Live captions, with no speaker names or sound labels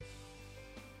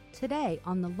today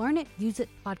on the Learn It, Use It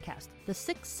podcast, the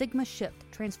Six Sigma Shift,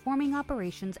 transforming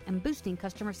operations and boosting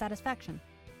customer satisfaction.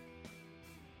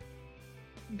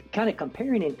 Kind of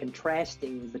comparing and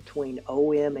contrasting between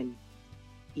OM and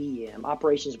EM,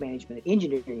 operations management,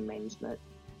 engineering management,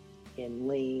 and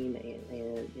Lean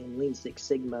and Lean Six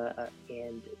Sigma,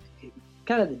 and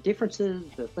kind of the differences,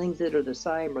 the things that are the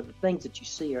same, or the things that you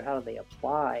see, or how they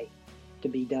apply to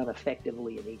be done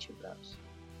effectively in each of those.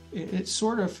 It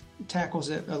sort of tackles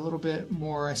it a little bit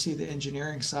more. I see the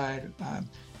engineering side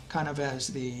kind of as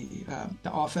the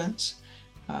offense,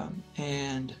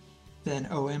 and then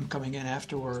OM coming in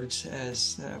afterwards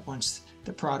as once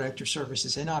the product or service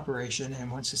is in operation and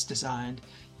once it's designed,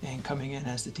 and coming in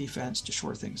as the defense to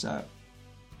shore things up.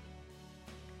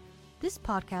 This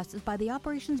podcast is by the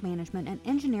Operations Management and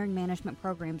Engineering Management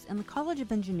programs in the College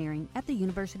of Engineering at the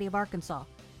University of Arkansas.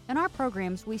 In our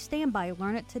programs, we stand by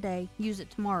Learn It Today, Use It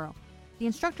Tomorrow. The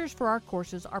instructors for our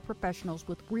courses are professionals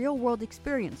with real-world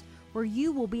experience where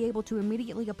you will be able to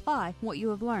immediately apply what you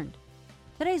have learned.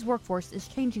 Today's workforce is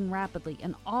changing rapidly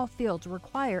and all fields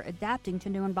require adapting to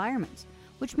new environments,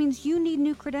 which means you need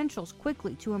new credentials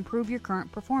quickly to improve your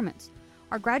current performance.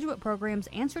 Our graduate programs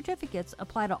and certificates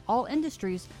apply to all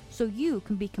industries so you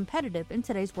can be competitive in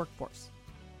today's workforce.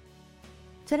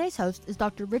 Today's host is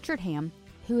Dr. Richard Ham,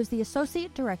 who is the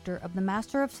Associate Director of the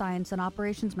Master of Science in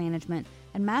Operations Management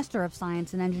and Master of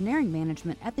Science in Engineering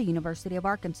Management at the University of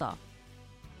Arkansas.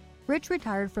 Rich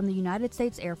retired from the United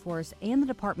States Air Force and the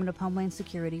Department of Homeland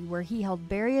Security, where he held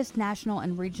various national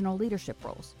and regional leadership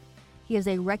roles. He is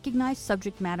a recognized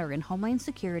subject matter in Homeland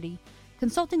Security,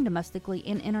 consulting domestically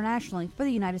and internationally for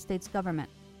the United States government.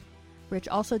 Rich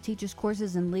also teaches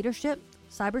courses in leadership,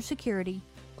 cybersecurity,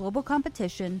 global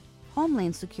competition,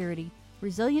 Homeland Security,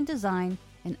 resilient design,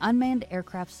 and unmanned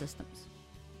aircraft systems.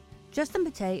 Justin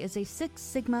Batey is a Six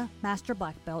Sigma Master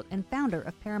Black Belt and founder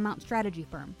of Paramount Strategy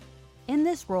Firm. In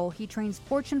this role, he trains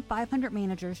Fortune 500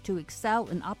 managers to excel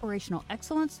in operational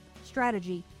excellence,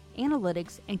 strategy,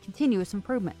 analytics, and continuous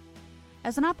improvement.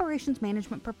 As an operations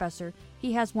management professor,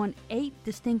 he has won 8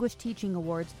 distinguished teaching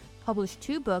awards, published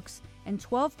 2 books, and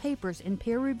 12 papers in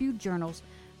peer-reviewed journals,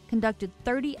 conducted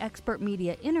 30 expert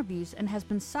media interviews, and has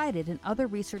been cited in other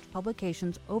research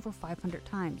publications over 500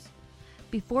 times.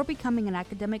 Before becoming an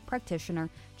academic practitioner,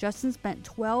 Justin spent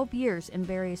 12 years in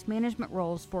various management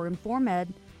roles for InformEd,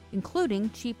 including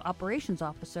Chief Operations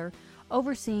Officer,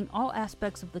 overseeing all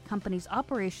aspects of the company's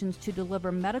operations to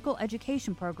deliver medical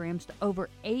education programs to over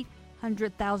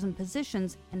 800,000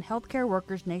 physicians and healthcare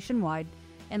workers nationwide,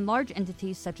 and large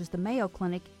entities such as the Mayo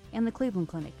Clinic and the Cleveland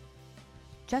Clinic.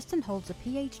 Justin holds a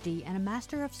PhD and a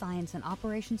Master of Science in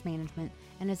Operations Management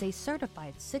and is a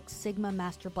certified Six Sigma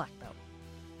Master Black Belt.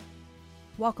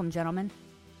 Welcome, gentlemen.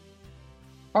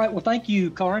 All right. Well, thank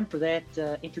you, Karin, for that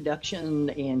introduction,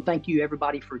 and thank you,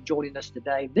 everybody, for joining us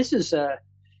today. This is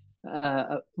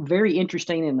very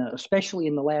interesting, and especially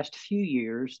in the last few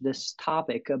years, this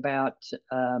topic about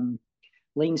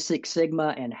Lean Six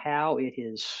Sigma and how it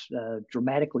has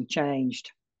dramatically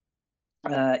changed.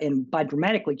 And by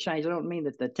dramatically changed, I don't mean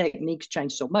that the techniques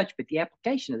changed so much, but the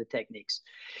application of the techniques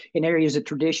in areas that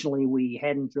traditionally we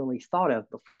hadn't really thought of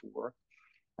before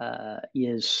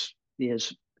is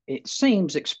it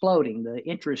seems exploding. The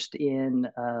interest in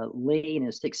Lean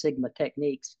and Six Sigma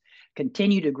techniques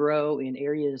continue to grow in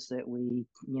areas that we,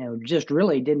 just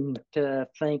really didn't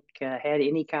think had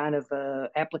any kind of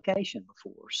application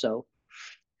before. So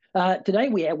today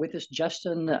we have with us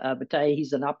Justin Batey.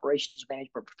 He's an operations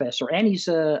management professor, and he's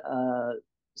a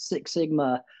Six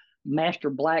Sigma Master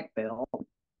Black Belt,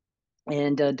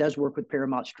 and does work with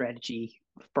Paramount Strategy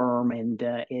Firm, and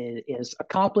is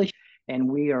accomplished. And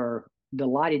we are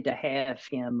delighted to have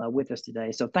him with us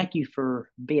today. So thank you for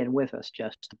being with us,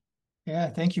 Justin. Yeah,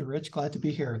 thank you, Rich. Glad to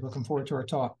be here. Looking forward to our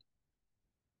talk.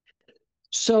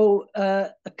 So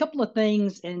a couple of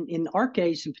things, in our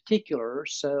case in particular.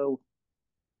 So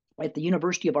at the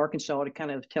University of Arkansas, to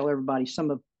kind of tell everybody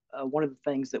some of one of the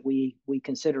things that we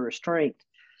consider a strength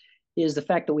is the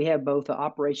fact that we have both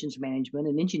operations management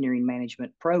and engineering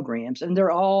management programs, and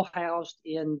they're all housed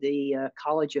in the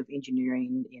College of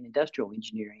Engineering and Industrial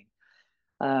Engineering.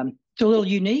 It's a little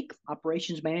unique.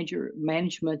 Operations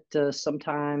management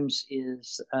sometimes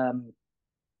is,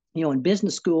 in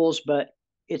business schools, but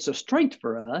it's a strength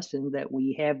for us in that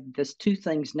we have this two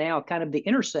things now, kind of the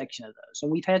intersection of those.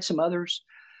 And we've had some others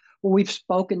where we've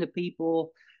spoken to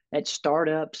people at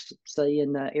startups, say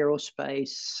in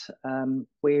aerospace,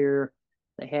 where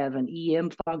they have an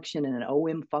EM function and an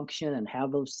OM function, and how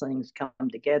those things come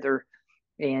together.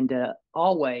 And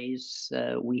always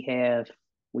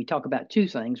we talk about two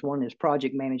things. One is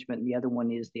project management, and the other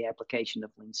one is the application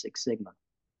of Lean Six Sigma.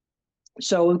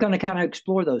 So we're going to kind of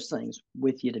explore those things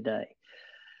with you today.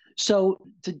 So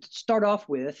to start off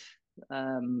with,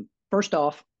 first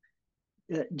off,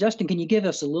 Justin, can you give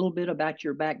us a little bit about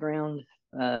your background?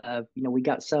 We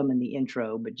got some in the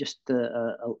intro, but just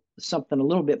something a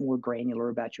little bit more granular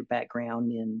about your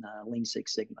background in Lean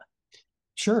Six Sigma.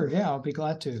 Sure. Yeah, I'll be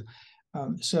glad to.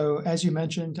 So as you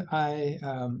mentioned, I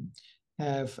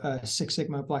have a Six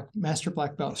Sigma Master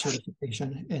Black Belt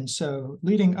certification. And so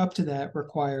leading up to that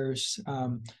requires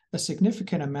a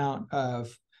significant amount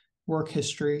of work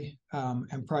history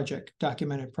and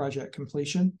documented project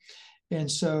completion. And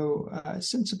so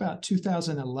since about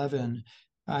 2011,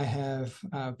 I have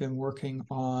been working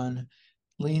on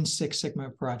Lean Six Sigma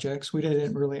projects. We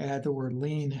didn't really add the word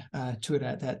lean to it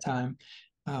at that time.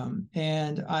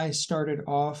 And I started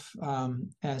off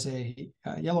as a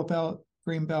yellow belt,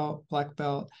 green belt, black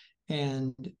belt,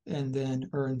 and then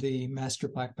earned the Master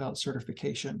Black Belt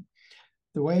certification.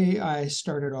 The way I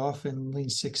started off in Lean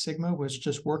Six Sigma was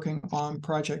just working on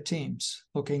project teams,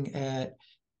 looking at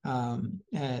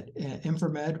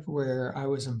Inframed, where I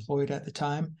was employed at the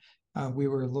time. We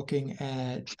were looking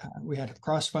at, we had a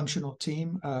cross-functional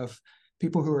team of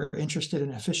people who are interested in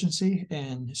efficiency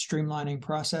and streamlining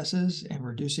processes and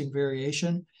reducing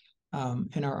variation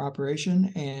in our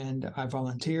operation. And I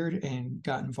volunteered and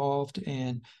got involved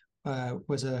and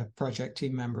was a project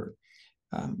team member.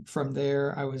 From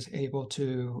there, I was able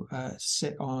to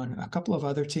sit on a couple of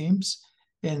other teams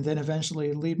and then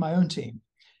eventually lead my own team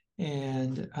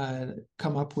and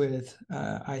come up with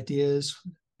ideas.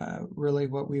 Really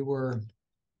what we were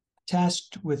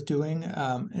tasked with doing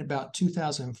in about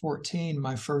 2014,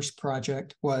 my first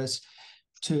project was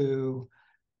to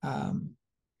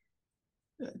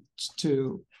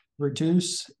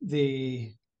reduce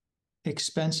the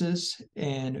expenses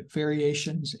and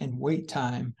variations in wait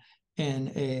time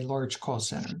in a large call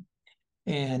center.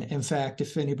 And in fact,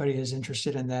 if anybody is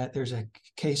interested in that, there's a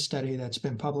case study that's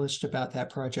been published about that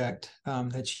project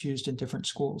that's used in different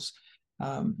schools.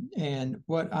 And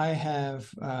what I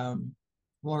have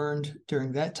learned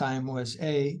during that time was,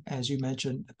 as you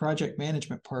mentioned, the project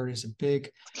management part is a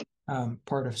big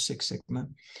part of Six Sigma.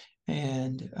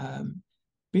 And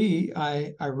B,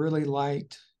 I really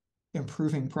liked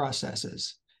improving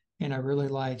processes. And I really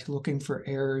liked looking for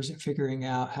errors and figuring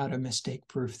out how to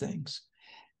mistake-proof things.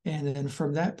 And then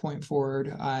from that point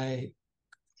forward, I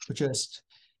just,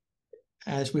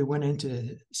 as we went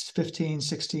into 15,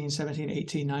 16, 17,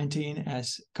 18, 19,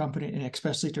 as company, and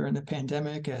especially during the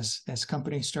pandemic, as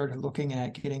companies started looking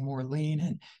at getting more lean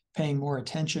and paying more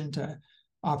attention to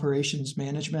operations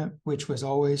management, which was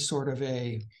always sort of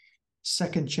a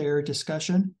second chair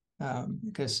discussion,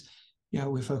 because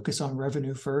we focus on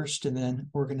revenue first and then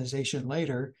organization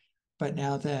later. But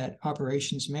now that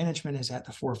operations management is at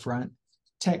the forefront,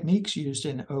 techniques used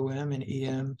in OM and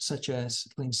EM, such as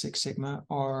Lean Six Sigma,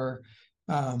 are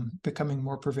becoming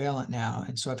more prevalent now.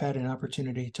 And so I've had an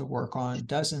opportunity to work on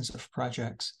dozens of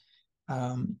projects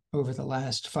over the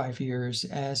last 5 years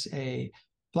as a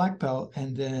black belt,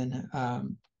 and then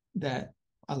that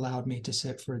allowed me to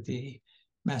sit for the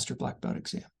Master Black Belt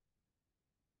exam.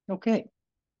 Okay.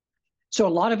 So a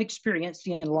lot of experience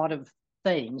in a lot of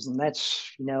things, and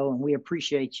that's, and we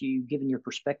appreciate you giving your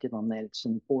perspective on that. It's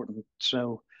important.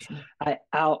 So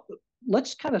sure.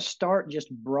 Let's kind of start just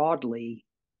broadly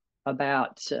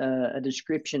about a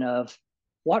description of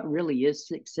what really is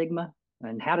Six Sigma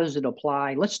and how does it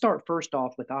apply. Let's start first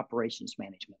off with operations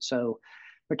management. So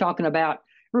we're talking about,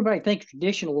 everybody thinks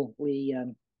traditionally,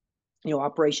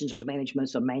 operations management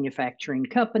is a manufacturing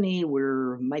company.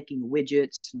 We're making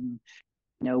widgets and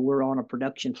we're on a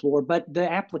production floor, but the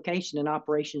application in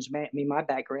operations, my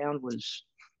background was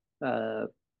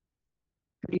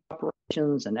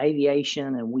operations and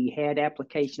aviation, and we had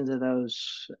applications of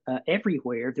those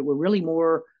everywhere that were really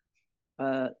more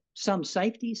some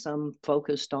safety, some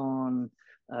focused on,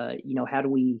 how do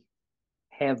we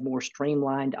have more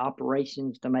streamlined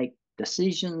operations to make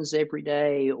decisions every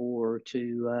day or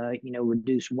to,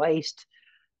 reduce waste.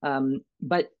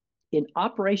 But in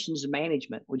operations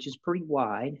management, which is pretty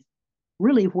wide,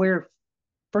 really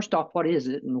first off, what is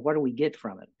it and what do we get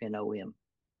from it in OM?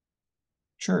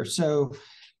 Sure. So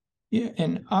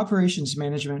in operations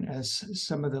management, as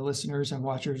some of the listeners and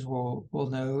watchers will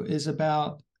know, is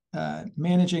about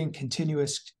managing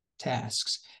continuous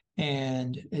tasks.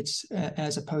 And it's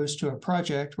as opposed to a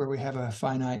project where we have a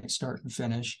finite start and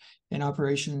finish. In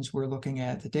operations, we're looking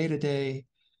at the day-to-day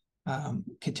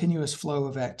continuous flow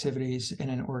of activities in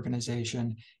an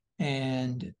organization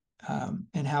and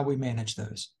how we manage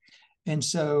those. And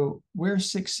so where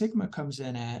Six Sigma comes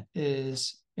in at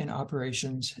is in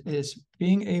operations is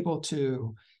being able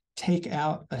to take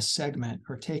out a segment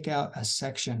or take out a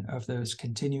section of those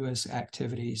continuous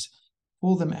activities,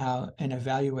 pull them out and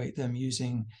evaluate them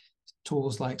using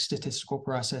tools like statistical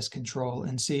process control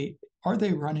and see, are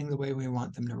they running the way we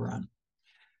want them to run?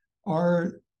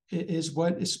 Is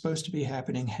what is supposed to be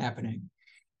happening?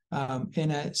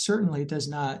 And it certainly does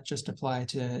not just apply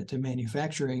to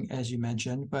manufacturing, as you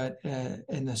mentioned, but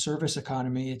in the service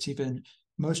economy, it's even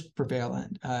most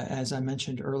prevalent. As I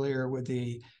mentioned earlier with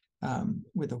the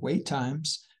wait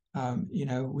times,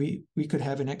 we could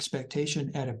have an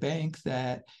expectation at a bank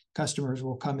that customers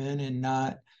will come in and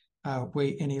not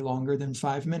wait any longer than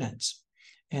 5 minutes.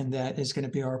 And that is going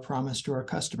to be our promise to our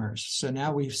customers. So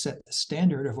now we've set the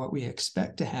standard of what we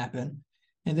expect to happen.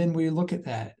 And then we look at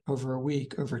that over a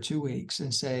week, over 2 weeks,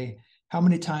 and say, how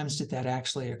many times did that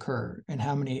actually occur? And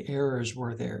how many errors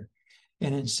were there?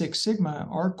 And in Six Sigma,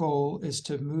 our goal is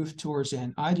to move towards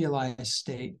an idealized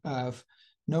state of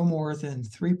no more than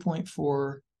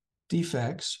 3.4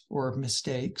 defects or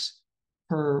mistakes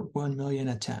per 1 million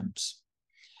attempts.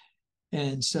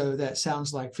 And so that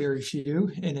sounds like very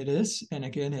few, and it is. And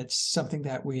again, it's something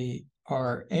that we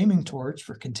are aiming towards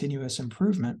for continuous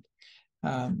improvement.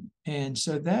 And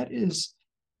so that is,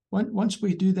 once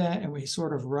we do that and we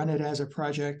sort of run it as a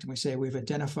project and we say we've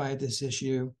identified this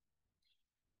issue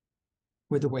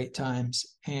with the wait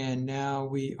times, and now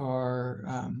we're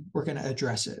going to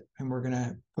address it, and we're going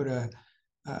to put a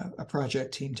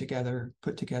project team together,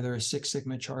 put together a Six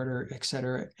Sigma charter, et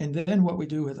cetera. And then what we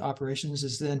do with operations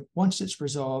is then once it's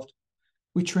resolved,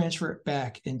 we transfer it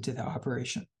back into the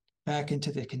operation, back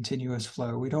into the continuous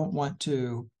flow. We don't want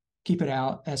to keep it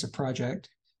out as a project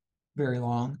very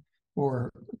long or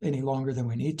any longer than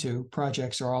we need to.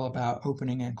 Projects are all about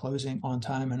opening and closing on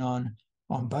time and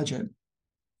on budget,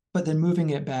 but then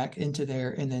moving it back into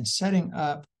there and then setting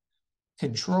up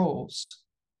controls.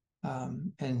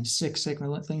 And Lean Six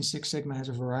Sigma has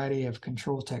a variety of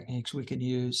control techniques we can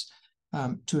use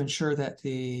to ensure that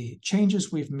the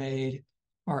changes we've made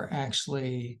are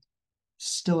actually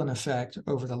still in effect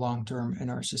over the long term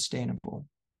and are sustainable.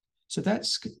 So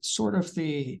that's sort of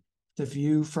the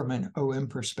view from an OM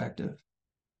perspective.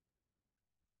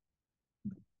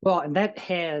 Well, and that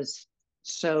has,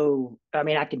 so, I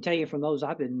mean, I can tell you from those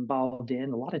I've been involved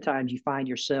in, a lot of times you find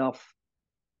yourself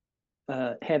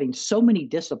having so many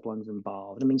disciplines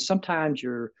involved. I mean, sometimes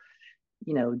you're,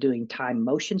 doing time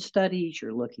motion studies,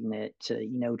 you're looking at,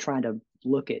 trying to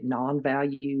look at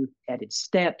non-value added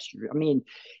steps. I mean,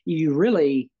 you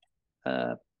really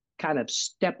kind of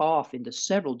step off into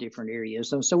several different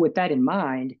areas. So with that in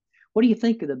mind, what do you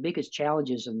think are the biggest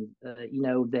challenges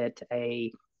that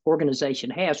a organization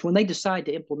has when they decide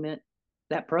to implement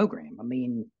that program? I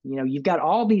mean, you've got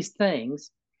all these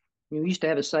things. We used to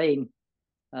have a saying,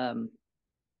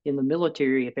 in the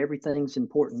military, if everything's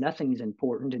important, nothing's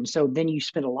important. And so then you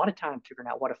spend a lot of time figuring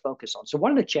out what to focus on. So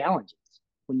what are the challenges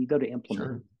when you go to implement?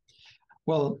 Sure.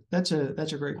 Well, that's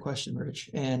a great question,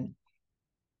 Rich. And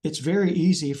it's very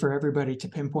easy for everybody to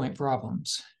pinpoint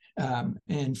problems.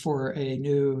 And for a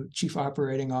new chief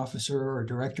operating officer or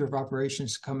director of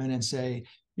operations to come in and say,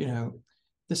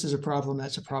 this is a problem,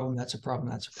 that's a problem, that's a problem,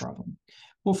 that's a problem.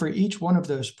 Well, for each one of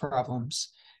those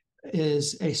problems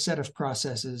is a set of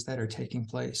processes that are taking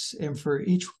place. And for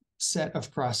each set of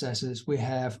processes, we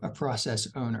have a process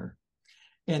owner.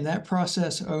 And that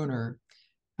process owner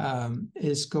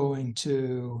is going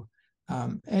to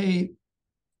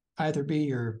either be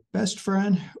your best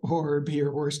friend or be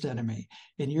your worst enemy.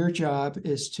 And your job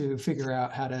is to figure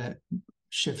out how to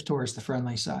shift towards the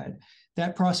friendly side.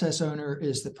 That process owner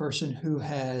is the person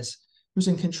who's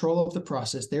in control of the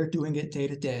process. They're doing it day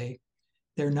to day.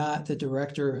 They're not the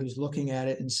director who's looking at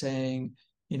it and saying,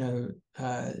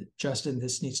 Justin,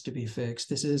 this needs to be fixed.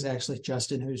 This is actually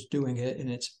Justin who's doing it.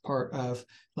 And it's part of,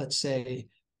 let's say,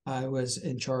 I was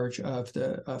in charge of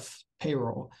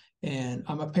payroll, and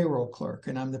I'm a payroll clerk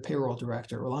and I'm the payroll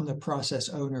director. Well, I'm the process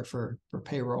owner for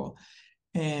payroll.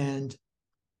 And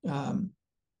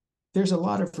there's a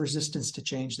lot of resistance to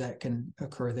change that can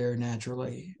occur there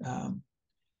naturally,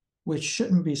 which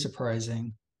shouldn't be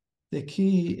surprising. The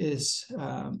key is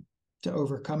to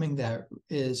overcoming that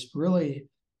is really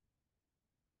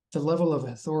the level of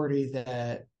authority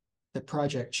that the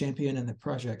project champion and the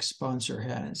project sponsor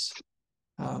has.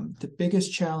 The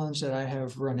biggest challenge that I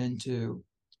have run into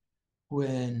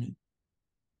when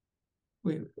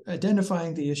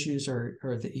identifying the issues are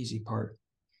the easy part.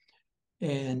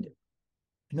 And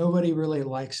nobody really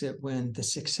likes it when the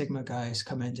Six Sigma guys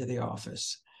come into the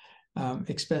office.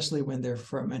 Especially when they're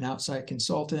from an outside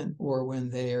consultant or when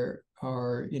they are,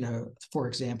 for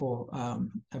example,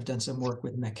 I've done some work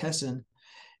with McKesson,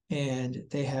 and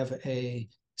they have a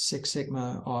Six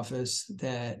Sigma office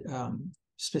that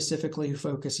specifically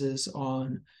focuses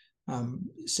on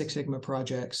Six Sigma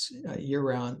projects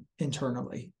year-round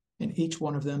internally. And each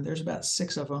one of them, there's about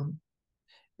six of them,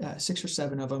 6 or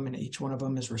 7 of them, and each one of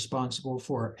them is responsible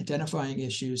for identifying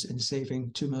issues and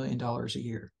saving $2 million a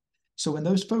year. So when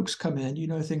those folks come in,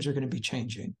 things are going to be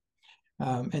changing,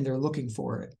 and they're looking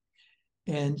for it.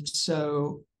 And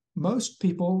so most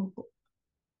people,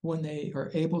 when they are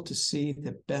able to see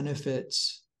the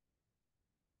benefits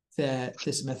that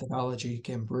this methodology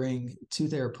can bring to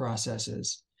their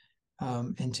processes,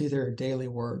 and to their daily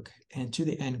work and to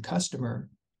the end customer,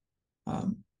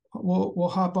 we'll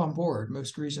hop on board.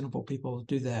 Most reasonable people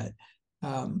do that.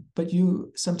 But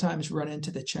you sometimes run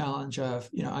into the challenge of,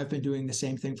 I've been doing the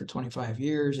same thing for 25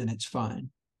 years and it's fine.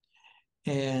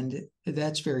 And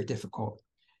that's very difficult.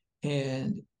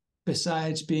 And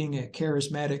besides being a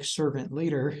charismatic servant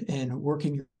leader and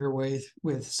working your way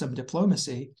with some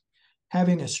diplomacy,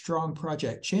 having a strong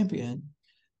project champion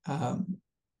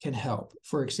can help.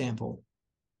 For example,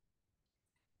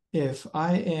 if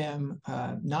I am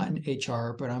not in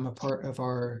HR, but I'm a part of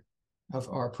our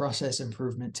process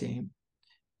improvement team,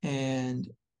 and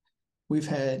we've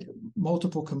had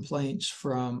multiple complaints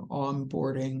from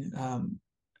onboarded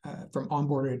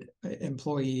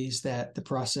employees that the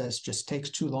process just takes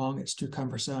too long, it's too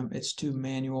cumbersome, it's too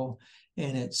manual,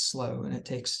 and it's slow, and it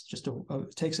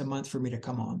takes a month for me to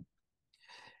come on.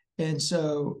 And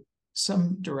so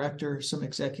some director, some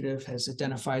executive has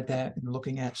identified that and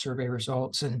looking at survey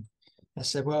results, and I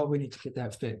said, well, we need to get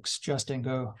that fixed. Justin,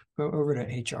 go over to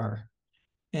HR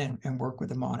and work with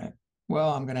them on it.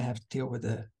 Well, I'm going to have to deal with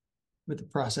the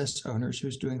process owners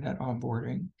who's doing that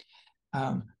onboarding.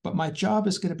 But my job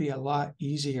is going to be a lot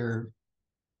easier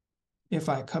if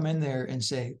I come in there and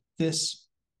say, this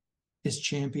is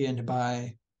championed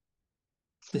by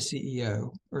the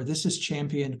CEO, or this is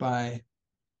championed by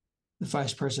the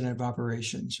vice president of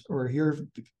operations, or your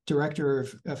director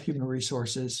of human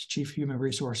resources, chief human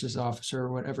resources officer,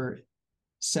 or whatever,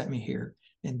 sent me here.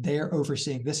 And they're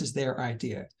overseeing, this is their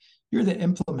idea. You're the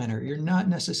implementer. You're not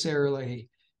necessarily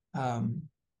the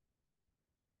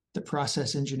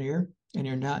process engineer, and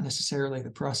you're not necessarily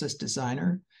the process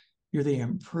designer. You're the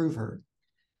improver.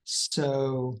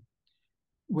 So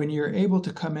when you're able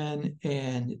to come in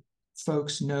and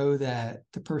folks know that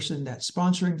the person that's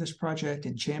sponsoring this project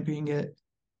and championing it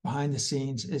behind the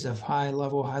scenes is of high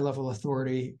level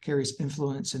authority, carries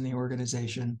influence in the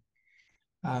organization,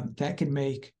 that can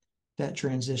make that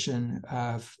transition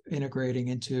of integrating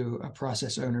into a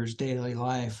process owner's daily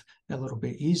life a little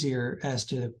bit easier,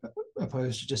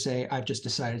 opposed to just say, I've just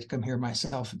decided to come here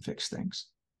myself and fix things.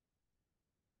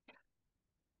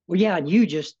 Well, yeah, and you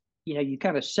just, you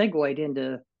kind of segued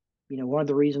into, one of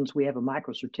the reasons we have a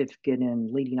micro certificate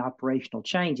in leading operational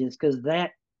changes, because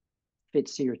that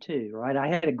fits here too, right? I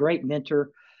had a great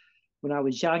mentor when I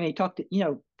was young, and he talked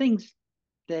to, things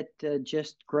that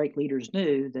just great leaders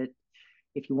knew, that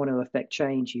if you want to affect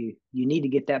change, you need to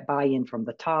get that buy-in from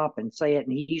the top and say it.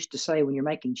 And he used to say, when you're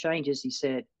making changes, he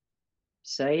said,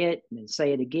 say it and then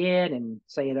say it again and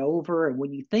say it over. And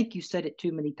when you think you said it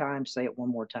too many times, say it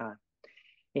one more time.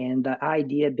 And the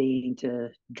idea being to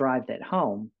drive that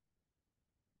home.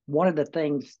 One of the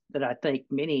things that I think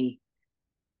many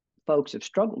folks have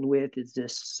struggled with is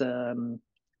this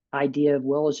idea of,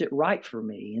 well, is it right for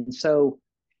me? And so,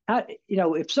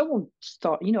 if someone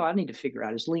thought, I need to figure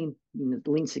out, is Lean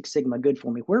Six Sigma good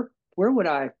for me? Where would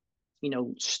I,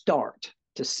 start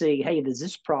to see, hey, does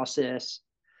this process,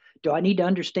 do I need to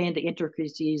understand the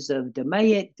intricacies of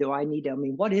DMAIC?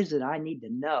 What is it I need to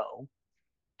know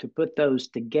to put those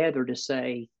together to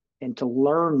say, and to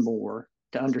learn more,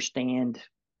 to understand,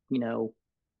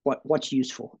 what's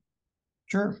useful?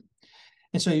 Sure.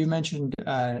 And so you mentioned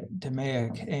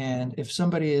DMAIC, and if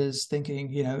somebody is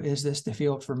thinking, is this the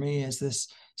field for me? Is this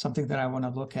something that I want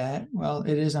to look at? Well,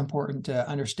 it is important to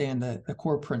understand the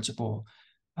core principle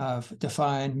of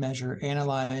define, measure,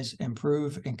 analyze,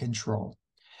 improve, and control.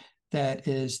 That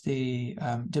is the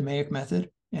DMAIC method,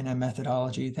 and a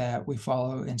methodology that we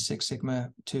follow in Six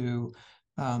Sigma to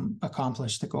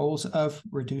accomplish the goals of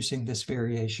reducing this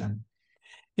variation.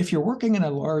 If you're working in a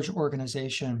large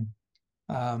organization,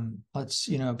 a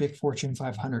big Fortune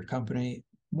 500 company,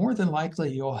 more than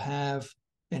likely you'll have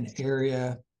an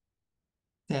area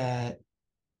that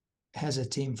has a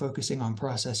team focusing on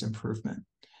process improvement,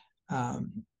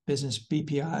 business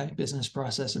BPI, business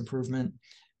process improvement.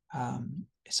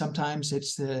 Sometimes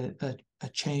it's a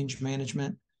change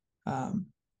management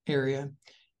area.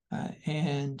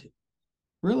 And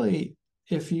really,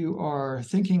 if you are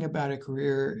thinking about a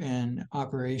career in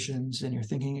operations and you're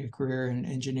thinking a career in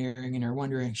engineering and you're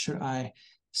wondering, should I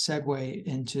segue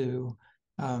into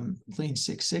Lean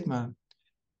Six Sigma,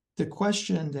 the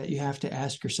question that you have to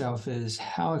ask yourself is,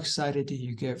 how excited do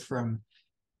you get from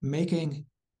making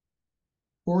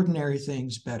ordinary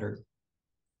things better?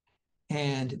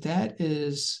 And that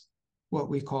is what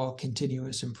we call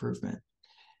continuous improvement.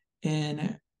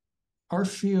 In our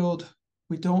field,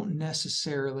 we don't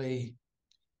necessarily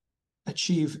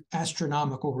achieve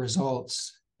astronomical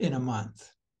results in a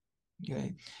month.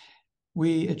 Okay,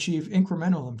 we achieve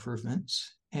incremental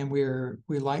improvements, and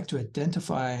we like to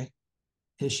identify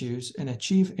issues and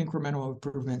achieve incremental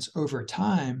improvements over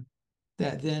time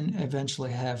that then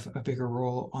eventually have a bigger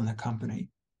role on the company.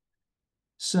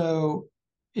 So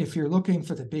if you're looking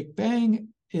for the big bang,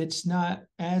 it's not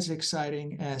as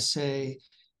exciting as, say,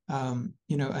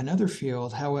 another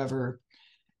field. However,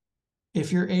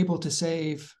 if you're able to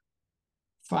save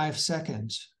 5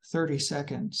 seconds, 30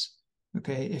 seconds,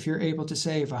 okay, if you're able to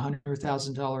save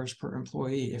 $100,000 per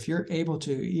employee, if you're able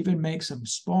to even make some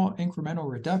small incremental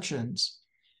reductions,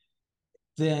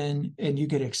 then, and you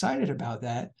get excited about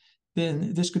that,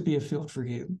 then this could be a field for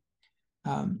you.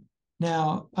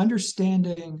 Now,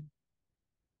 understanding,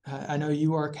 I know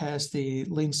UARK has the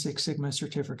Lean Six Sigma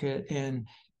certificate, and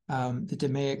the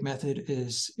DMAIC method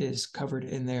is covered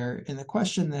in there. And the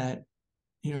question that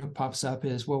pops up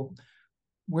is, well,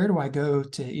 where do I go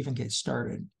to even get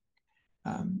started?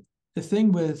 The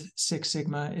thing with Six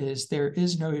Sigma is there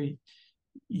is no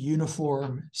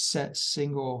uniform set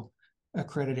single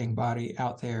accrediting body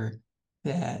out there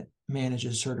that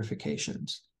manages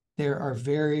certifications. There are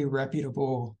very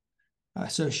reputable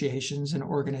associations and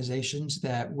organizations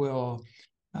that will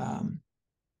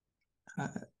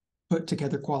put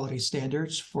together quality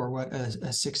standards for what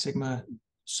a Six Sigma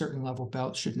certain level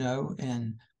belt should know,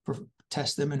 and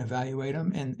test them and evaluate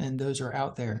them, and those are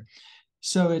out there.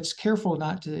 So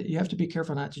you have to be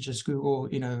careful not to just Google,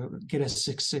 get a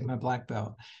Six Sigma black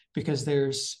belt, because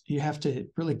you have to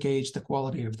really gauge the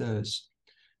quality of those.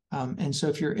 And so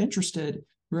if you're interested,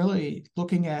 really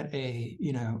looking at a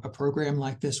program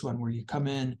like this one, where you come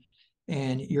in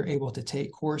and you're able to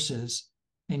take courses,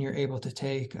 and you're able to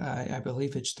take, I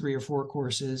believe it's 3 or 4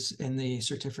 courses in the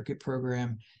certificate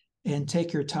program, and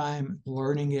take your time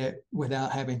learning it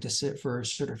without having to sit for a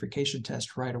certification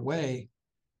test right away,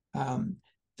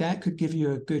 that could give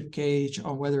you a good gauge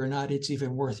on whether or not it's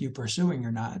even worth you pursuing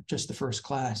or not. Just the first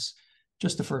class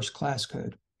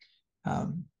could.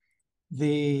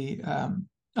 The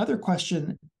other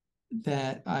question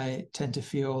that I tend to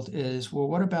field is, well,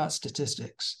 what about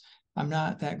statistics? I'm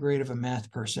not that great of a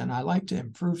math person. I like to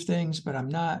improve things, but I'm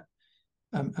not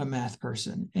a math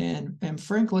person. And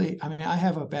frankly, I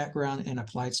have a background in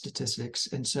applied statistics,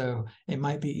 and so it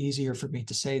might be easier for me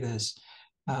to say this,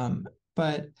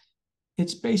 but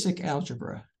it's basic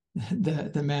algebra,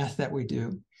 the math that we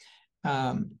do,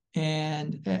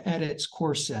 and at its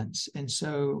core sense. And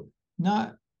so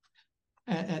not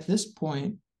at this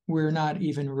point, we're not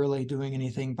even really doing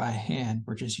anything by hand.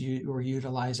 We're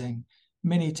utilizing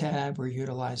Minitab, we're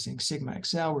utilizing Sigma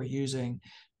Excel, we're using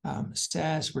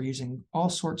SAS, we're using all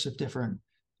sorts of different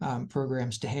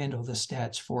programs to handle the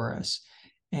stats for us.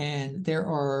 And there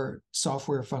are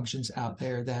software functions out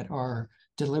there that are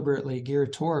deliberately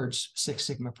geared towards Six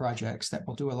Sigma projects that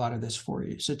will do a lot of this for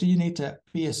you. So do you need to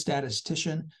be a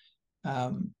statistician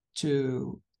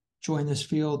to join this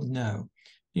field? No.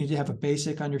 You need to have a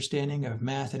basic understanding of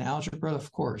math and algebra,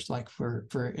 of course, like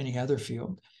for any other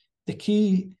field. The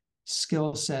key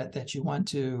skill set that you want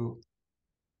to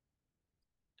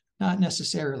not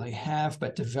necessarily have,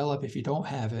 but develop if you don't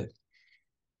have it,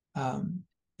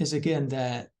 is again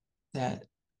that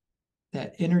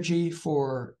energy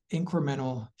for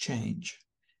incremental change,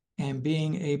 and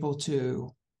being able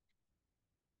to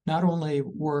not only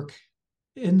work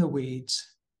in the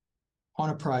weeds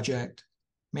on a project,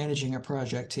 managing a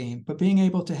project team, but being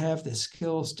able to have the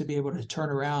skills to be able to turn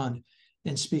around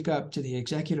and speak up to the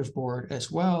executive board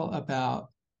as well about,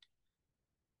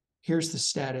 here's the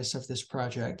status of this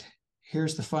project,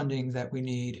 here's the funding that we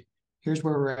need, here's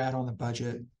where we're at on the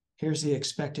budget, here's the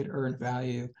expected earned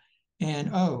value,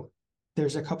 and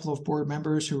there's a couple of board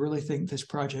members who really think this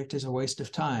project is a waste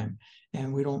of time,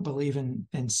 and we don't believe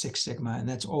in Six Sigma, and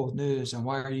that's old news, and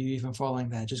why are you even following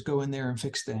that? Just go in there and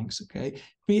fix things, okay?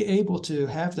 Be able to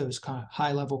have those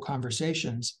high-level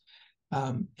conversations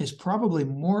is probably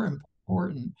more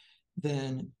important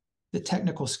than the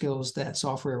technical skills that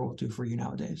software will do for you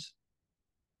nowadays.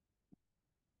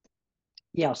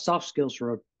 Yeah, soft skills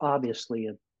are obviously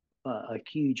a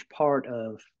huge part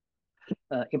of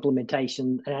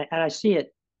implementation, and I see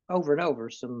it over and over.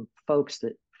 Some folks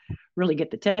that really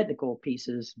get the technical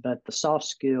pieces, but the soft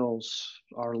skills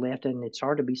are left, and it's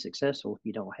hard to be successful if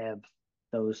you don't have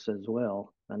those as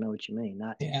well. I know what you mean.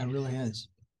 Yeah, it really is.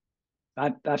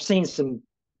 I've seen some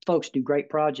folks do great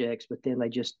projects, but then they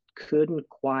just couldn't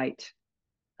quite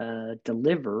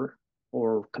deliver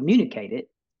or communicate it,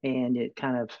 and it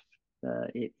kind of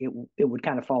it would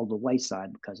kind of fall to the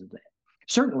wayside because of that.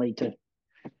 Certainly, to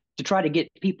try to get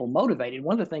people motivated,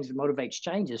 one of the things that motivates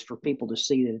change is for people to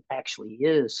see that it actually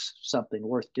is something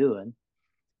worth doing.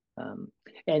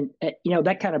 And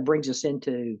that kind of brings us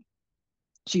into,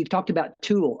 so you've talked about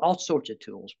all sorts of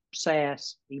tools,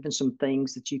 SAS, even some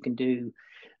things that you can do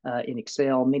in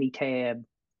Excel, Minitab,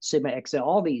 Sigma Excel,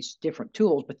 all these different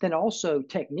tools, but then also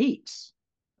techniques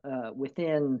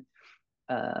within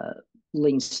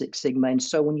Lean Six Sigma. And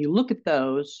so when you look at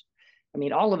those, I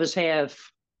mean, all of us have,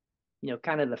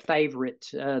 kind of the favorite,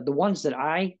 the ones that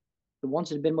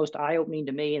have been most eye-opening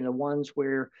to me, and the ones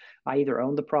where I either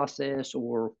owned the process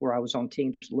or where I was on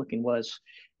teams looking, was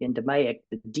in DMAIC,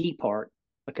 the D part,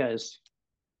 because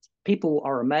people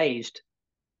are amazed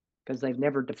because they've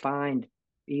never defined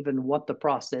even what the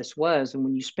process was. And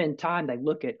when you spend time, they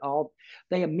look at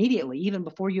they immediately, even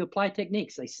before you apply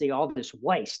techniques, they see all this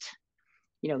waste.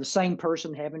 The same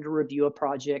person having to review a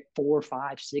project 4,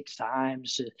 5, 6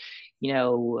 times,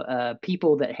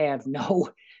 people that have no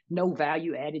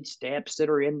value added steps that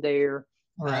are in there,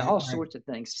 all sorts of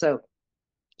things. So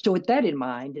with that in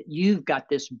mind, you've got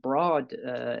this broad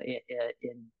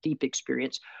and deep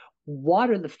experience.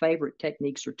 What are the favorite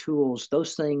techniques or tools,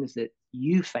 those things that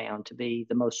you found to be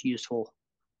the most useful?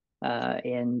 I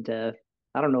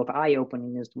don't know if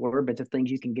eye-opening is the word, but the things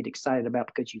you can get excited about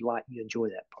because you enjoy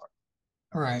that part.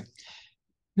 All right.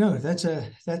 No, that's a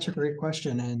great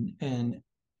question. And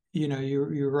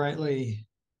you rightly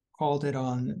called it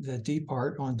on the D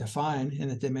part, on define in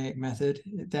the DMAIC method.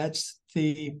 That's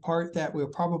the part that we'll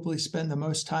probably spend the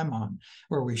most time on,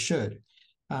 or we should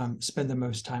spend the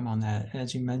most time on that.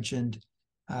 As you mentioned,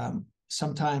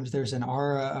 sometimes there's an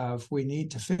aura of we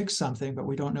need to fix something, but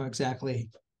we don't know exactly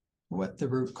what the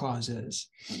root cause is.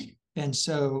 And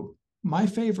so my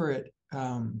favorite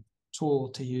tool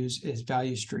to use is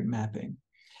value stream mapping.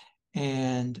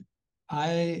 And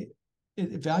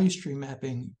value stream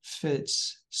mapping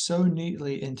fits so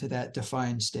neatly into that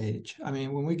define stage. I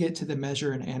mean, when we get to the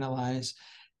measure and analyze,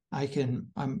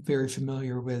 I'm very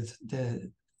familiar with the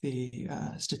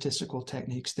statistical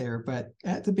techniques there. But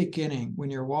at the beginning, when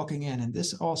you're walking in, and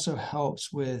this also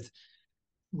helps with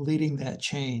leading that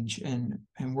change and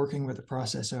working with the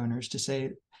process owners to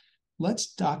say,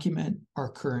 let's document our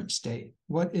current state.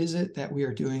 What is it that we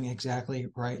are doing exactly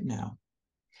right now?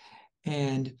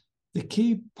 And the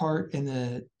key part in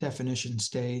the definition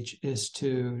stage is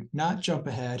to not jump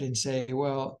ahead and say,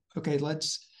 well, okay,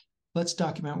 let's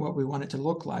document what we want it to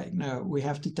look like. No, we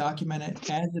have to document it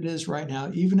as it is right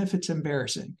now, even if it's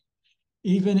embarrassing.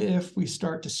 Even if we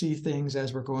start to see things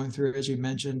as we're going through, as you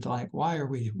mentioned, like, why are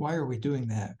we doing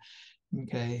that?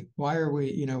 Okay,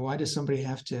 why does somebody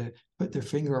have to put their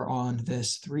finger on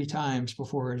this 3 times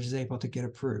before it is able to get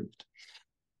approved?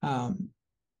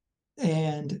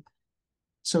 And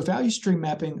so value stream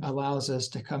mapping allows us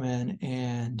to come in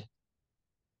and,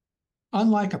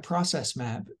 unlike a process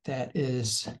map that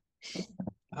is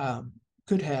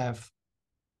could have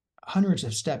hundreds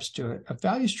of steps to it, a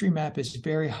value stream map is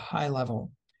very high level.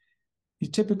 You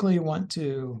typically want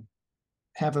to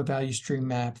have a value stream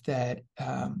map that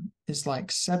is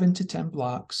like 7 to 10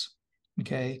 blocks,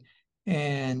 okay,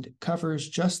 and covers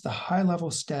just the high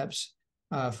level steps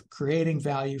of creating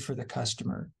value for the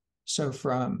customer. So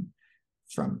from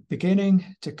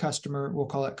beginning to customer, we'll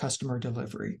call it customer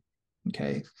delivery,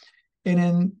 okay.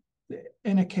 And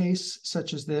in a case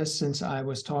such as this, since I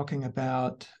was talking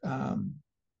about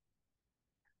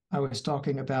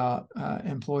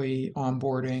employee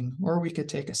onboarding, or we could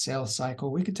take a sales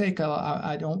cycle. We could take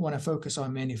I don't want to focus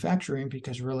on manufacturing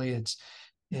because really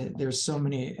there's so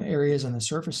many areas in the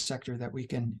service sector that we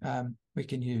can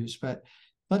use. But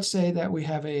let's say that we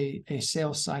have a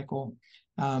sales cycle,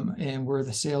 and we're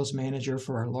the sales manager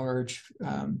for a large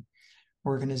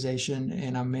organization,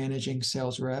 and I'm managing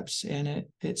sales reps, and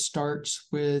it starts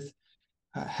with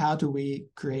how do we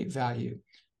create value?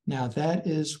 Now, that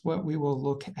is what we will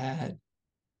look at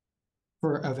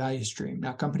for a value stream.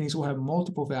 Now, companies will have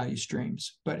multiple value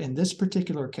streams, but in this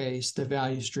particular case, the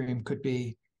value stream could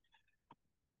be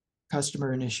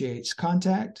customer initiates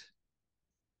contact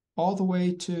all the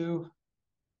way to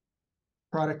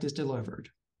product is delivered.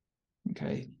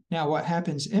 Okay. Now, what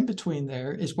happens in between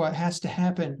there is what has to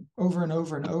happen over and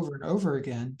over and over and over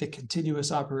again, the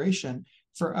continuous operation,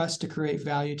 for us to create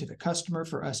value to the customer,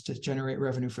 for us to generate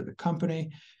revenue for the company,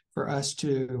 for us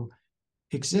to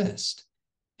exist.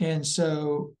 And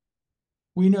so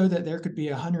we know that there could be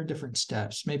 100 different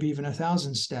steps, maybe even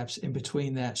 1,000 steps in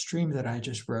between that stream that I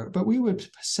just wrote. But we would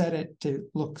set it to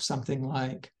look something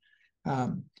like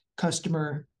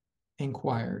customer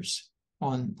inquires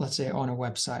on, let's say, on a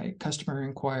website. Customer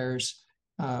inquires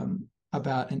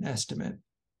about an estimate.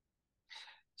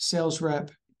 Sales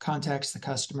rep contacts the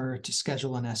customer to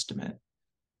schedule an estimate.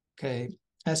 Okay,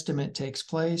 estimate takes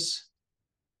place.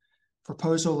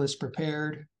 Proposal is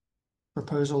prepared.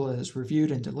 Proposal is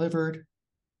reviewed and delivered.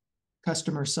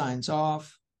 Customer signs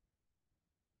off.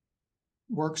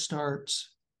 Work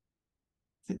starts.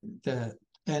 The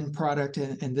end product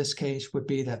in this case would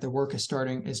be that the work is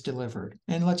delivered.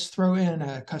 And let's throw in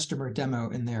a customer demo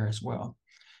in there as well.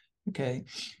 Okay,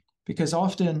 because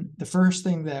often the first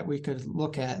thing that we could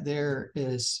look at there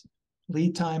is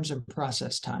lead times and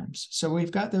process times. So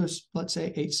we've got those, let's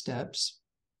say, 8 steps.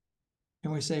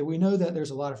 And we say, we know that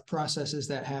there's a lot of processes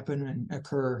that happen and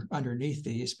occur underneath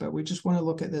these, but we just want to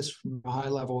look at this from a high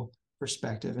level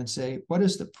perspective and say, what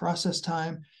is the process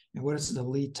time and what is the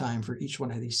lead time for each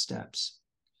one of these steps?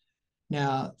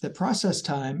 Now, the process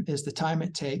time is the time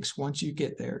it takes once you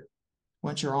get there,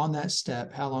 once you're on that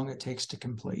step, how long it takes to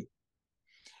complete.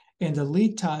 And the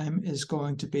lead time is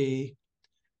going to be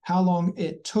how long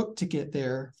it took to get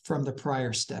there from the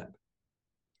prior step.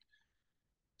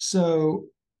 So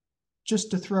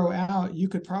just to throw out, you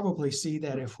could probably see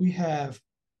that if we have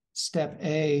step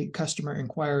A, customer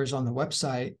inquires on the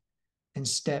website, and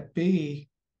step B,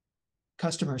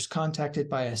 customers contacted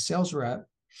by a sales rep,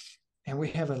 and we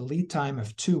have a lead time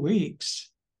of 2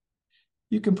 weeks,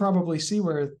 you can probably see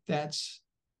where that's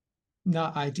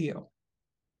not ideal,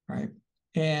 right?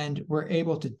 And we're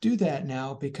able to do that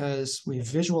now because we've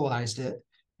visualized it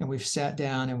and we've sat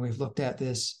down and we've looked at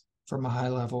this from a high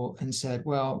level and said,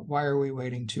 well, why are we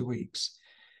waiting 2 weeks?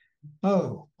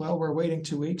 Oh, well, we're waiting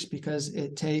 2 weeks because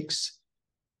it takes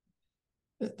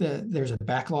there's a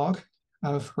backlog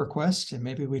of requests, and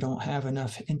maybe we don't have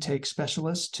enough intake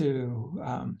specialists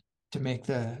to make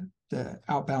the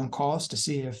outbound calls to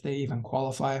see if they even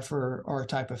qualify for our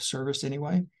type of service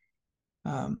anyway.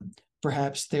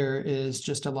 Perhaps there is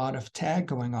just a lot of tag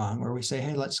going on where we say,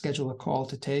 hey, let's schedule a call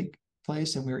to take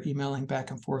place, and we're emailing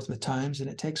back and forth with times, and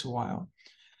it takes a while.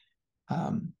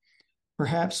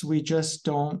 Perhaps we just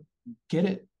don't get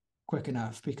it quick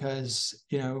enough because,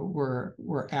 you know,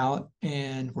 we're out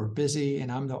and we're busy,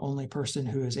 and I'm the only person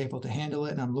who is able to handle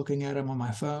it, and I'm looking at them on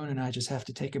my phone, and I just have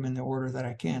to take them in the order that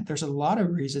I can. There's a lot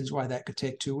of reasons why that could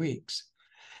take 2 weeks,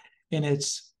 and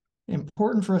it's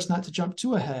important for us not to jump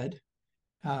too ahead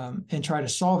and try to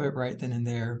solve it right then and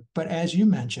there. But as you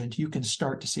mentioned, you can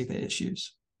start to see the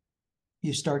issues.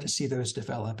 You start to see those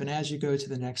develop. And as you go to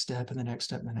the next step and the next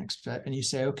step and the next step, and you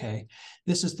say, okay,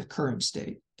 this is the current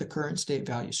state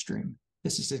value stream.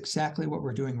 This is exactly what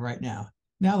we're doing right now.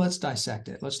 Now let's dissect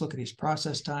it. Let's look at these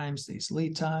process times, these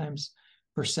lead times,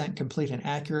 percent complete and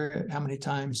accurate. How many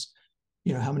times,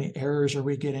 you know, how many errors are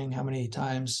we getting? How many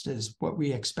times does what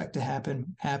we expect to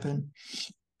happen?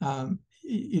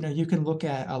 You know, you can look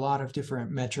at a lot of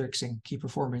different metrics and key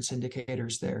performance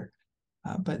indicators there.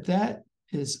 But that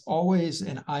is always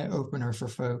an eye opener for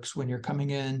folks when you're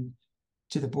coming in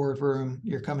to the boardroom.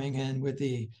 You're coming in with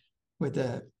the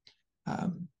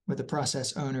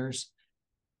process owners,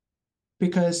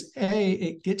 because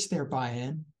it gets their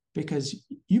buy-in, because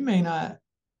you may not,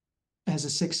 as a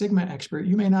Six Sigma expert,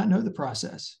 you may not know the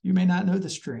process. You may not know the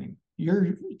stream.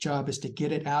 Your job is to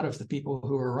get it out of the people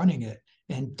who are running it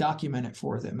and document it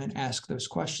for them and ask those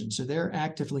questions. So they're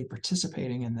actively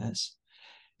participating in this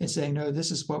and saying, no,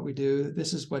 this is what we do.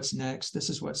 This is what's next. This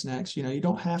is what's next. You know, you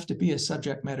don't have to be a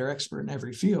subject matter expert in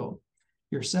every field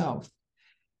yourself.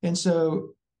 And so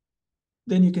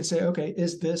then you can say, okay,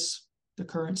 is this the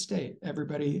current state?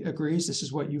 Everybody agrees this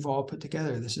is what you've all put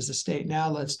together. This is the state. Now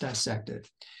let's dissect it.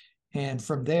 And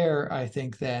from there, I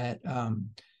think that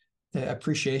the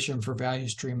appreciation for value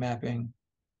stream mapping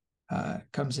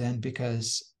comes in,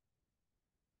 because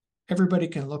everybody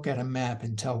can look at a map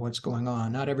and tell what's going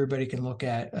on. Not everybody can look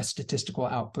at a statistical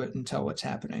output and tell what's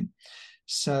happening.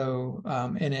 So,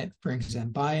 and it brings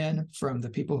in buy-in from the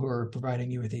people who are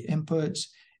providing you with the inputs.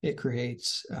 It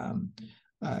creates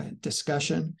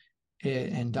discussion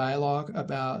and dialogue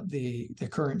about the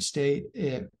current state.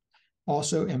 It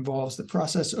also involves the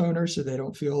process owner, so they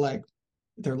don't feel like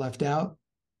they're left out.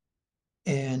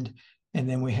 And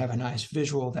then we have a nice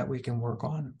visual that we can work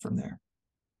on from there.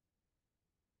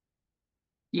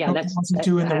 Yeah,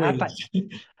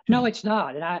 no, it's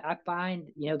not. And I find,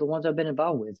 you know, the ones I've been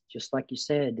involved with, just like you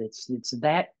said, it's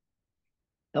that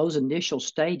those initial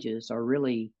stages are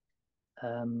really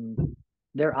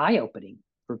they're eye-opening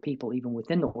for people even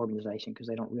within the organization because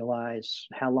they don't realize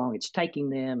how long it's taking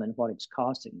them and what it's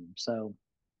costing them. So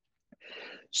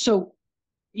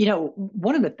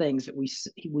one of the things that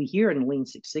we hear in Lean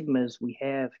Six Sigma is we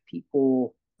have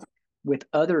people with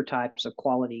other types of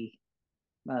quality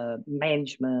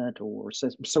management or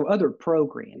so other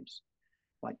programs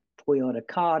like Toyota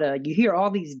Kata. You hear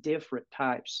all these different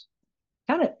types.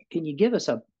 Can you give us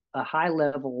a high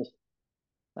level,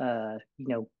 kind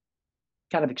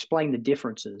of explain the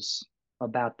differences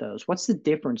about those? What's the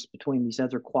difference between these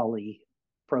other quality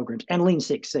programs and Lean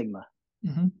Six Sigma,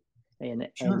 Mm-hmm. and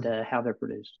how they're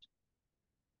produced?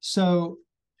 So,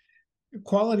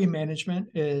 quality management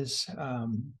is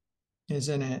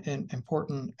an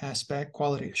important aspect.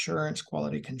 Quality assurance,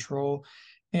 quality control,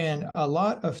 and a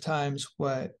lot of times,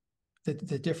 what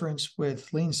the difference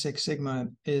with Lean Six Sigma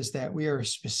is that we are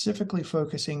specifically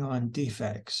focusing on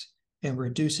defects and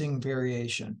reducing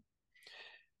variation.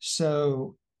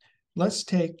 So let's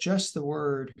take just the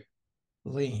word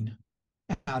lean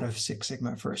out of Six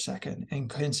Sigma for a second and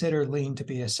consider lean to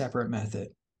be a separate method.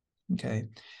 Okay.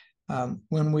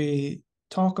 When we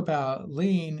talk about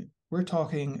lean, we're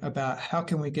talking about how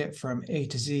can we get from A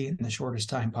to Z in the shortest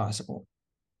time possible?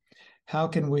 How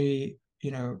can we,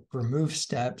 remove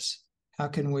steps? How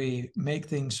can we make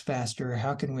things faster?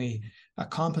 How can we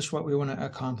accomplish what we want to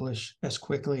accomplish as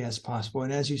quickly as possible?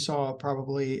 And as you saw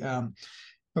probably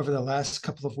over the last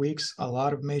couple of weeks, a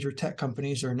lot of major tech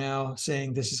companies are now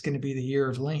saying this is going to be the year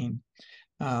of lean.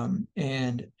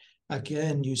 And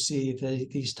again, you see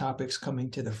these topics coming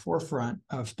to the forefront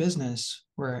of business,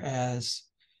 whereas,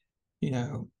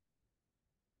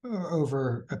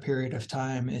 over a period of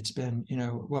time, it's been,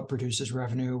 what produces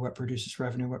revenue, what produces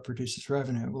revenue, what produces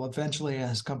revenue. Well, eventually,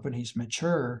 as companies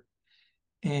mature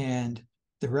and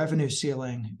the revenue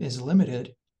ceiling is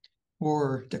limited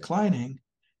or declining,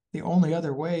 the only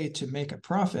other way to make a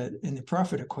profit in the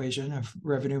profit equation of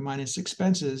revenue minus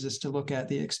expenses is to look at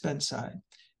the expense side.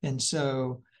 And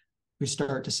so we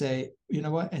start to say, you know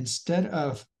what, instead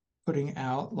of putting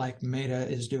out like Meta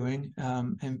is doing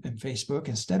and Facebook,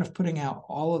 instead of putting out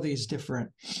all of these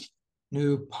different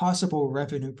new possible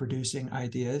revenue producing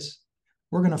ideas,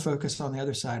 we're going to focus on the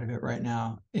other side of it right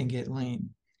now and get lean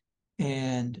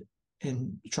and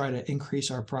try to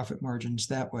increase our profit margins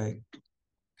that way.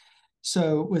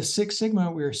 So with Six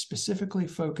Sigma, we're specifically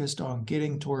focused on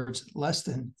getting towards less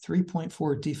than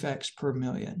 3.4 defects per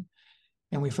million.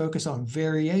 And we focus on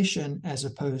variation as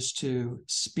opposed to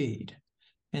speed.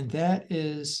 And that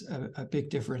is a big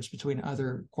difference between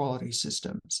other quality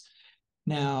systems.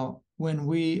 Now, when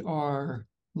we are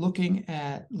looking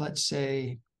at, let's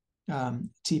say,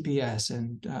 TPS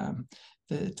and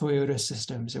the Toyota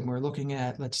systems, and we're looking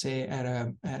at, let's say, at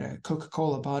a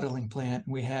Coca-Cola bottling plant,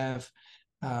 we have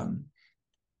a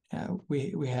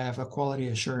quality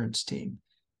assurance team.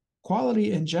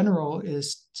 Quality in general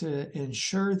is to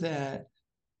ensure that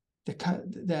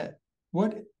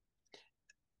what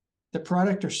the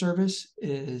product or service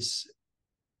is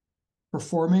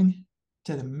performing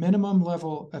to the minimum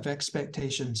level of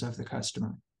expectations of the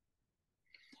customer.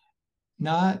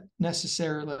 Not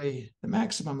necessarily the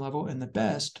maximum level and the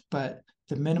best, but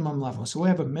the minimum level. So we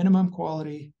have a minimum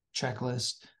quality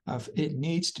checklist of it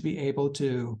needs to be able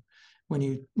to, when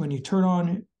you turn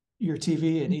on your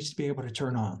TV, it needs to be able to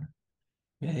turn on.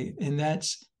 Okay? And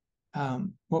that's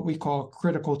what we call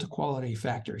critical to quality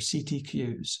factors,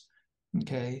 CTQs.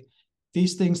 Okay,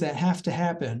 these things that have to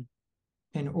happen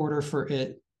in order for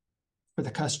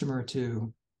the customer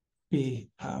to be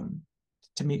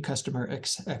to meet customer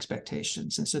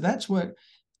expectations. And so that's what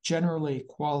generally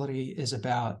quality is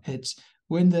about. It's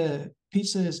when the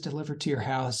pizza is delivered to your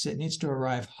house, it needs to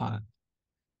arrive hot.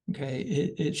 Okay,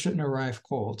 it shouldn't arrive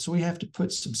cold. So we have to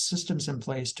put some systems in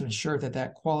place to ensure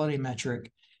that quality metric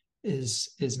is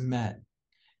met.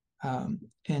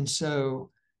 And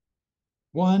so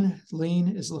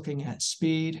lean is looking at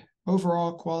speed.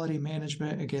 Overall quality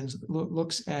management, again,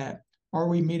 looks at, are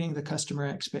we meeting the customer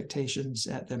expectations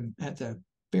at the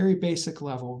very basic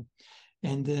level?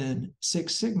 And then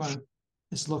Six Sigma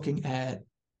is looking at,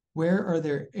 where are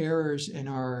there errors in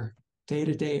our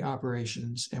day-to-day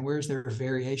operations and where's there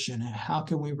variation and how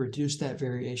can we reduce that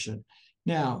variation?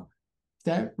 Now,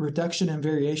 that reduction in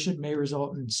variation may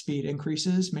result in speed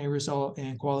increases, may result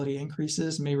in quality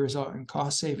increases, may result in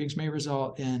cost savings, may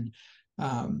result in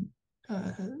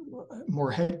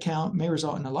more headcount, may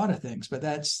result in a lot of things, but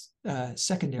that's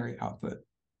secondary output.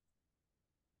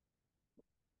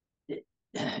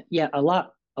 Yeah, a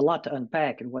lot to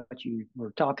unpack in what you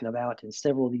were talking about in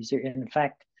several of these areas. In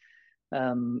fact,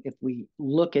 if we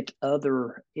look at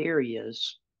other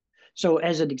areas, So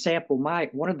as an example,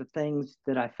 one of the things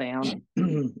that I found,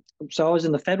 so I was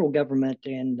in the federal government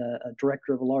and a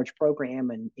director of a large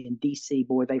program in DC.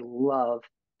 Boy, they love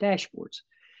dashboards.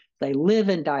 They live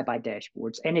and die by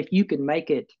dashboards. And if you can make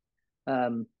it,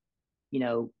 um, you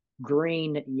know,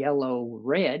 green, yellow,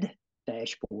 red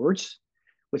dashboards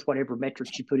with whatever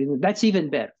metrics you put in, that's even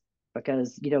better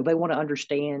because, they want to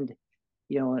understand,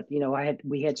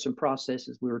 we had some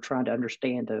processes. We were trying to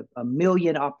understand a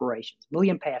million operations, a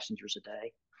million passengers a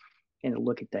day, and to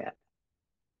look at that.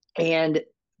 And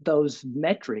those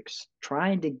metrics,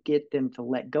 trying to get them to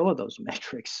let go of those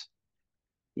metrics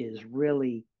is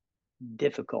really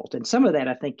difficult. And some of that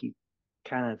I think you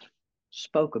kind of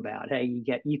spoke about. Hey,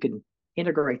 you can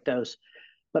integrate those.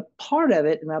 But part of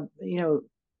it, and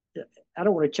I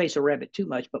don't want to chase a rabbit too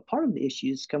much, but part of the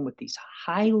issues come with these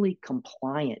highly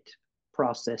compliant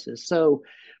processes. So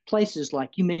places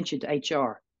like you mentioned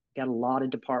HR, got a lot of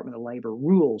Department of Labor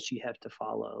rules you have to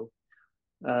follow.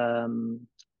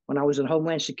 When I was in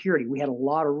Homeland Security, we had a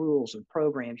lot of rules and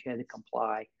programs you had to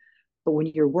comply. But when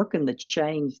you're working the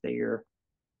chains there,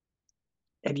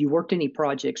 have you worked any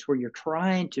projects where you're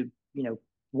trying to,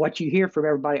 what you hear from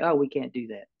everybody, oh, we can't do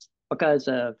that because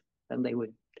of, and they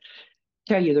would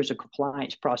tell you there's a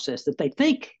compliance process that they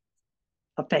think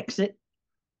affects it,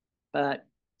 but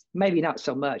maybe not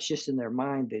so much, just in their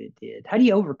mind that it did. How do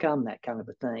you overcome that kind of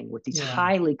a thing with these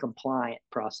highly compliant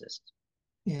processes?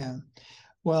 Yeah.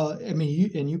 Well, I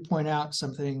mean, you point out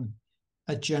something,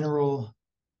 a general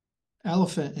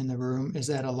elephant in the room is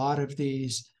that a lot of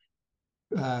these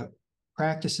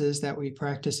practices that we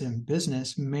practice in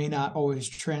business may not always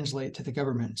translate to the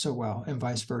government so well, and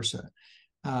vice versa.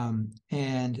 And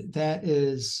that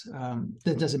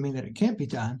doesn't mean that it can't be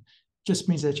done, just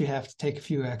means that you have to take a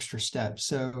few extra steps.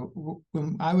 So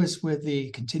when I was with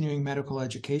the Continuing Medical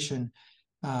Education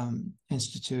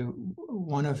Institute,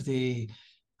 one of the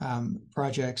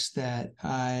projects that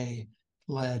I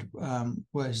led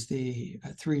was the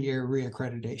 3-year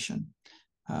reaccreditation.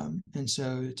 And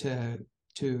so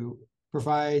to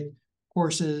provide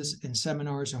courses and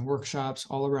seminars and workshops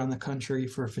all around the country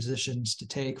for physicians to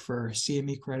take for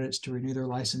CME credits to renew their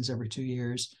license every 2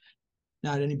 years.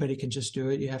 Not anybody can just do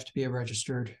it. You have to be a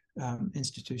registered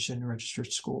institution, a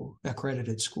registered school,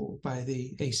 accredited school by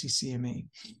the ACCME.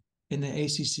 And the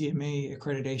ACCME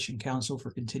Accreditation Council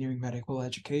for Continuing Medical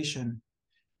Education,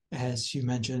 as you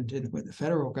mentioned, with the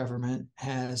federal government,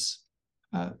 has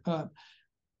a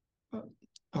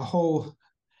whole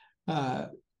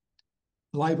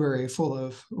library full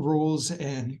of rules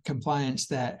and compliance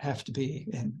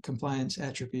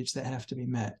attributes that have to be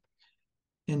met.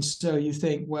 And so you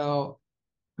think, well,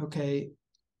 okay,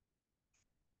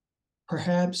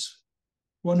 perhaps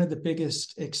one of the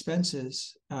biggest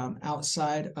expenses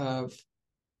outside of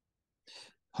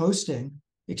hosting,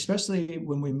 especially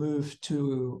when we moved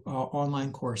to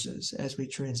online courses, as we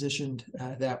transitioned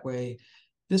that way,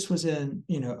 this was in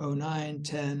 09,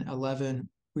 10, 11.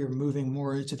 We were moving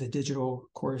more into the digital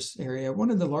course area.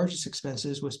 One of the largest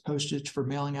expenses was postage for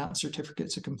mailing out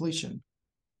certificates of completion.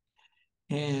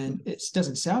 And it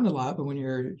doesn't sound a lot, but when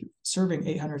you're serving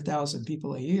 800,000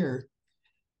 people a year,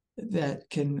 that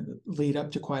can lead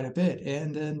up to quite a bit.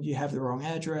 And then you have the wrong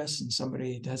address and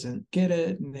somebody doesn't get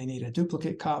it and they need a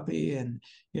duplicate copy. And,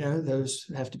 those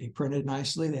have to be printed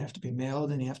nicely. They have to be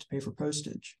mailed and you have to pay for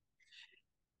postage.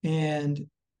 And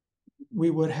we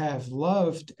would have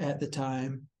loved at the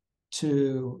time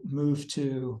to move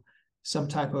to some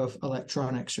type of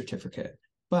electronic certificate.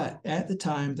 But at the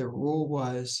time, the rule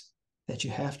was that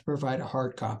you have to provide a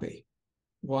hard copy.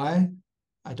 Why?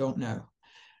 I don't know.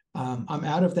 I'm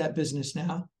out of that business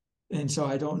now, and so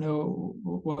I don't know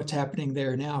what's happening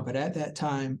there now. But at that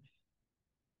time,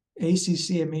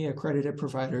 ACCME accredited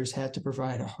providers had to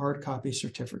provide a hard copy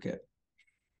certificate.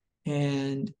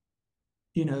 And,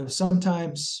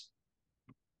 sometimes,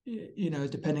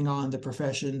 depending on the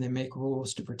profession, they make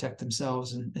rules to protect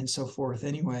themselves and so forth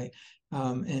anyway.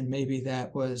 And maybe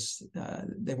that was,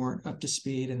 they weren't up to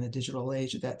speed in the digital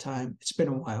age at that time. It's been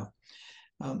a while.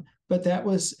 But that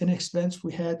was an expense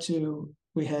we had to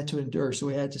endure. So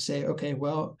we had to say, okay,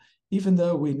 well, even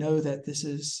though we know that this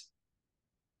is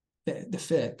the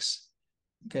fix,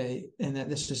 okay, and that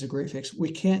this is a great fix, we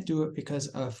can't do it because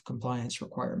of compliance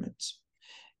requirements.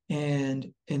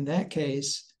 And in that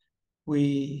case,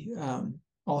 we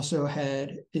also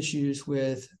had issues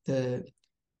with but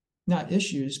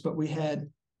we had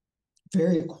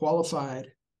very qualified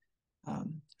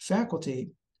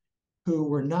faculty who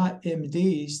were not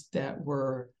MDs that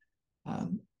were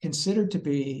considered to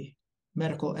be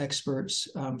medical experts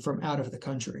from out of the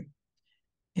country.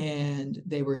 And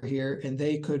they were here and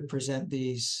they could present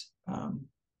these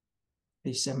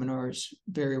these seminars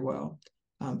very well.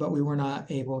 But we were not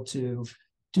able to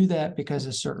do that because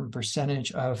a certain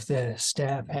percentage of the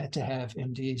staff had to have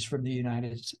MDs from the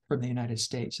United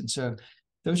States. And so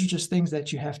those are just things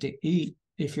that you have to eat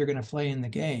if you're going to play in the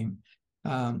game.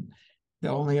 The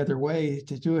only other way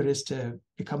to do it is to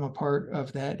become a part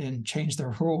of that and change the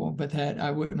rule, but that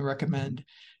I wouldn't recommend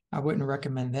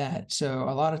that. So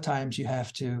a lot of times you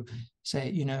have to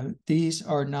say, these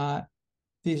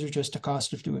are just a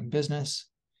cost of doing business,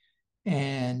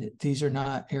 and these are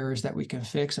not errors that we can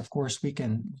fix. Of course, we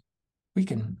can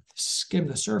skim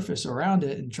the surface around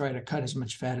it and try to cut as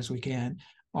much fat as we can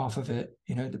off of it,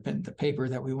 the paper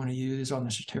that we want to use on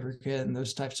the certificate and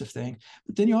those types of things.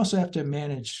 But then you also have to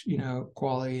manage,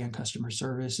 quality and customer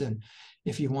service. And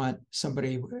if you want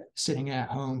somebody sitting at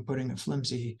home putting a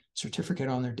flimsy certificate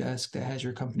on their desk that has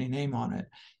your company name on it.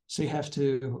 So you have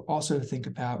to also think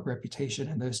about reputation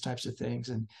and those types of things.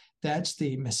 And that's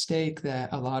the mistake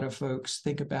that a lot of folks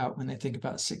think about when they think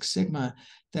about Six Sigma,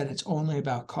 that it's only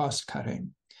about cost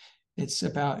cutting. It's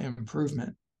about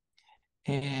improvement.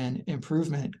 And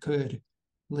improvement could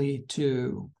lead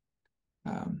to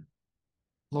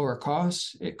lower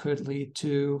costs. It could lead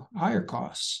to higher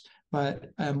costs,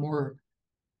 but a more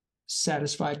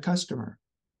satisfied customer.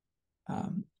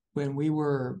 When we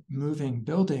were moving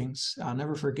buildings, I'll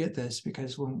never forget this,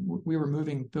 because when we were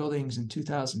moving buildings in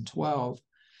 2012,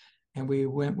 and we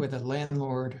went with a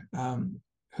landlord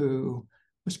who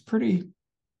was pretty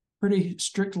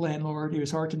strict landlord. He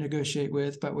was hard to negotiate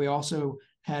with, but we also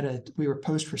we were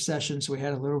post-recession, so we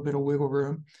had a little bit of wiggle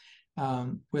room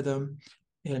with him,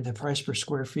 and the price per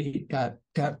square feet got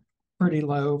pretty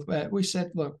low. But we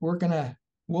said, look,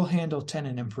 we'll handle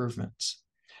tenant improvements.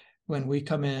 When we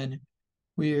come in,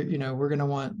 we're going to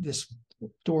want this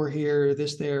door here,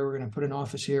 this there, we're going to put an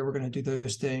office here, we're going to do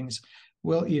those things.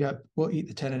 We'll eat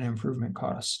the tenant improvement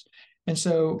costs. And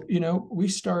so, we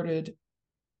started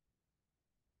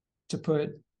to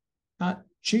put not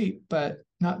cheap, but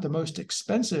not the most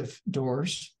expensive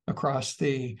doors across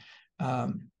the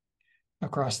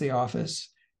office,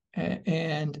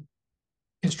 and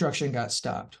construction got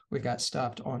stopped. We got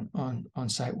stopped on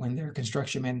site when their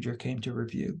construction manager came to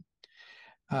review.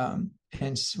 And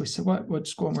we said,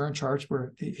 what's going on? We're in charge.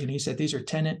 And he said, these are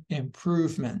tenant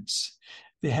improvements.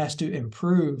 It has to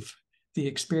improve the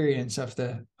experience of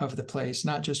the place,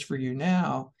 not just for you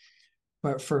now,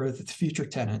 but for the future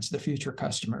tenants, the future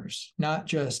customers, not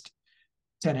just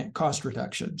tenant cost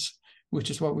reductions,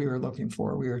 which is what we were looking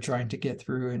for. We were trying to get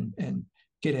through and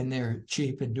get in there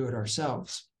cheap and do it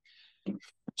ourselves.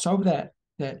 So I hope that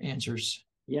answers.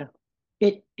 Yeah,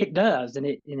 it does, and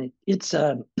it's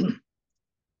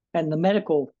and the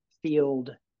medical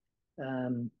field,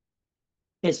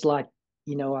 it's like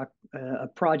a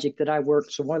project that I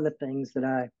worked. So one of the things that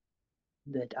I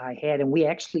had, and we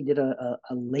actually did a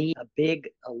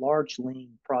large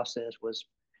lean process, was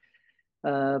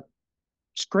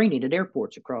screening at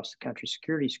airports across the country,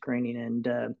 security screening,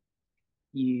 and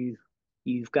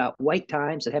you've got wait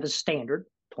times that have a standard,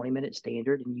 20-minute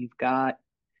standard, and you've got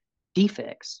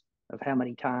defects of how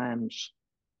many times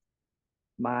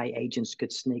my agents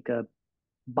could sneak a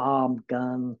bomb,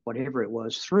 gun, whatever it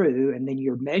was through, and then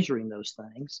you're measuring those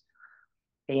things.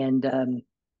 And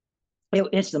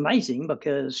it's amazing,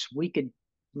 because we could,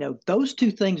 those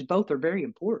two things both are very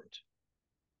important,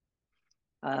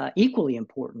 equally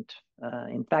important.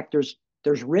 In fact,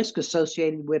 there's risk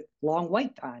associated with long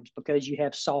wait times, because you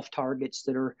have soft targets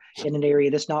that are in an area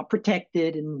that's not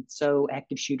protected, and so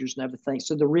active shooters and everything.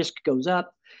 So the risk goes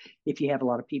up if you have a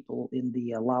lot of people in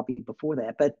the lobby before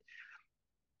that. But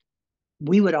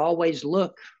we would always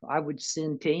I would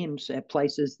send teams at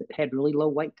places that had really low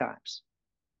wait times.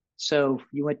 So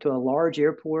you went to a large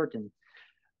airport and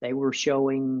they were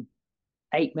showing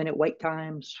 8-minute wait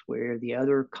times, where the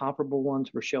other comparable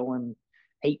ones were showing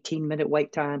 18-minute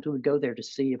wait times. We would go there to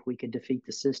see if we could defeat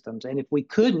the systems. And if we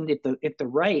couldn't, if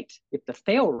the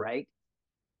fail rate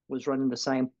was running the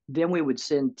same, then we would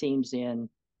send teams in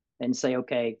and say,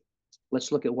 okay,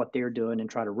 let's look at what they're doing and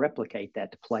try to replicate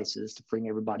that to places to bring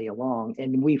everybody along.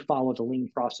 And we followed the lean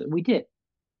process. We did.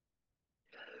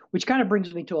 Which kind of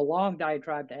brings me to a long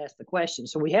diatribe to ask the question.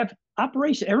 So we have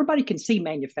operation. Everybody can see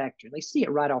manufacturing. They see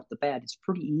it right off the bat. It's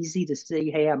pretty easy to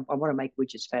see, hey, I want to make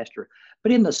widgets faster.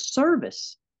 But in the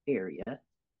service area,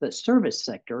 the service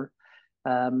sector,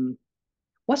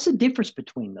 what's the difference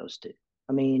between those two?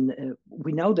 I mean,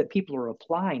 we know that people are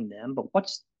applying them, but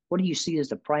what do you see as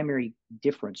the primary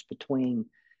difference between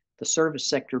the service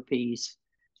sector piece,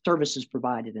 services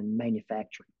provided, and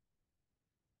manufacturing?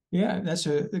 Yeah, that's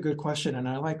a good question, and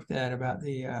I like that about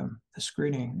the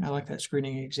screening. I like that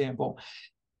screening example.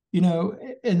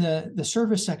 In the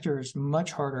service sector is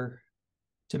much harder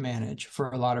to manage for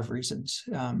a lot of reasons.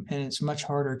 And it's much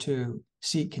harder to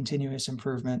seek continuous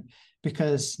improvement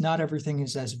because not everything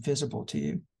is as visible to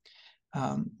you.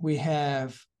 We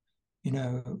have,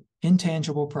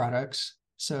 intangible products.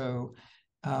 So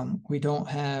we don't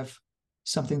have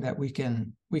something that we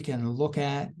can look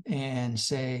at and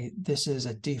say, this is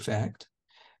a defect.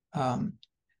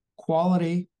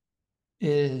 Quality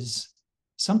is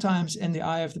sometimes in the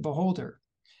eye of the beholder.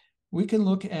 We can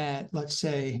look at, let's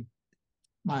say,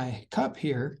 my cup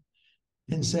here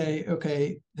and say,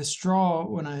 okay, the straw,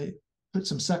 when I put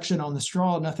some suction on the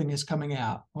straw, nothing is coming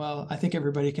out. Well, I think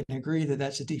everybody can agree that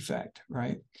that's a defect,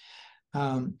 right?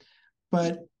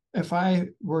 But if I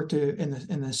were to,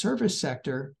 in the service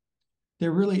sector,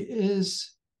 there really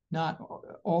is not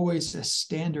always a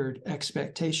standard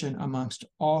expectation amongst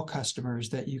all customers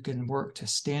that you can work to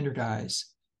standardize,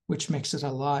 which makes it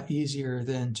a lot easier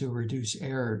than to reduce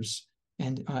errors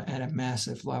and at a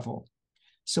massive level.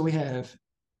 So we have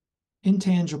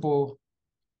intangible,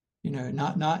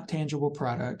 not tangible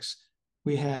products.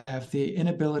 We have the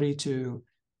inability to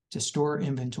store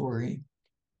inventory.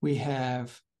 We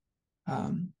have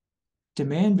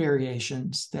demand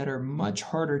variations that are much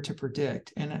harder to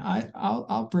predict. And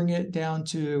I'll bring it down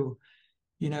to,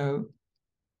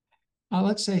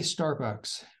 let's say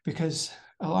Starbucks, because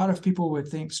a lot of people would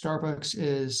think Starbucks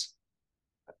is,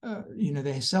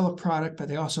 they sell a product, but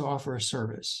they also offer a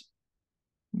service.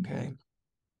 Okay.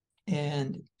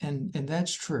 And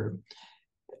that's true.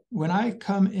 When I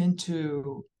come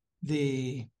into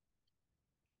the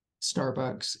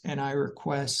Starbucks and I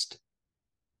request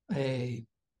a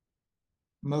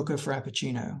mocha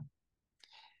frappuccino,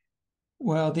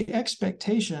 well, the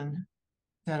expectation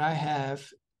that I have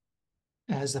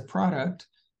as a product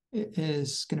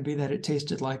is going to be that it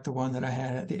tasted like the one that I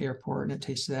had at the airport, and it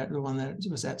tasted that the one that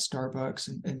was at Starbucks,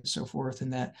 and so forth,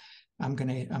 and that I'm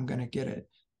gonna get it.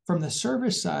 From the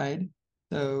service side,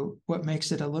 though, what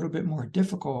makes it a little bit more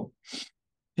difficult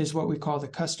is what we call the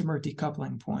customer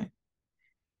decoupling point.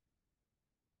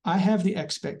 I have the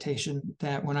expectation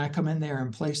that when I come in there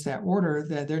and place that order,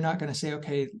 that they're not going to say,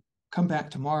 okay, come back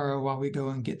tomorrow while we go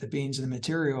and get the beans and the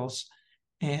materials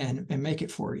and make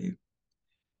it for you.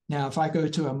 Now, if I go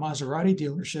to a Maserati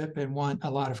dealership and want a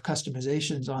lot of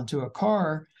customizations onto a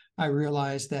car, I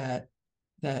realize that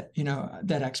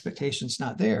expectation's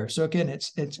not there. So again,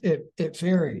 it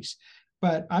varies,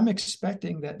 but I'm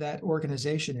expecting that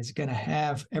organization is going to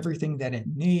have everything that it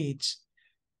needs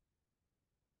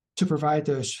to provide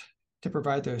those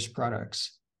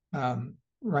products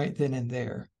right then and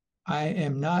there. I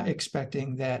am not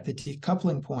expecting that the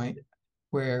decoupling point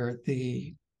where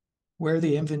the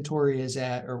inventory is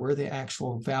at, or where the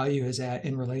actual value is at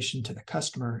in relation to the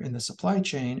customer in the supply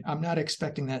chain, I'm not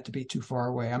expecting that to be too far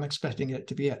away. I'm expecting it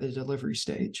to be at the delivery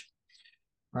stage,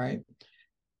 right?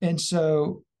 And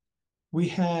so we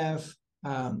have,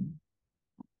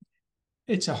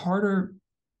 it's a harder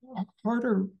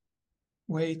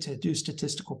way to do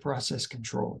statistical process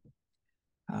control.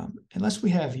 Unless we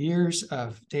have years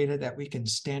of data that we can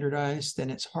standardize, then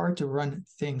it's hard to run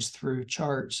things through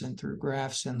charts and through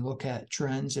graphs and look at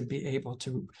trends and be able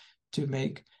to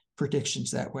make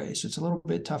predictions that way. So it's a little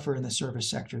bit tougher in the service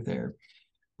sector there.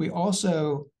 We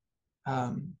also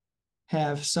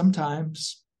have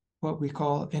sometimes what we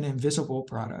call an invisible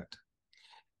product.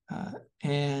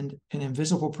 And an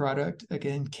invisible product,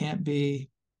 again, can't be,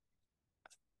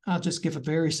 I'll just give a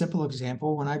very simple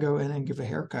example. When I go in and get a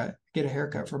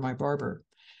haircut for my barber,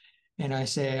 and I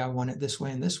say, I want it this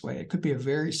way and this way, it could be a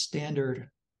very standard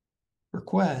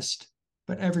request,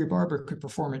 but every barber could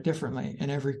perform it differently.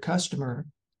 And every customer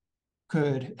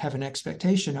could have an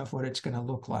expectation of what it's going to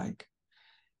look like.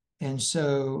 And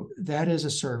so that is a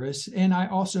service. And I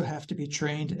also have to be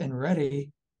trained and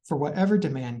ready for whatever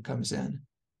demand comes in.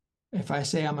 If I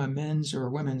say I'm a men's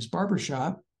or women's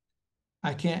barbershop,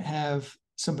 I can't have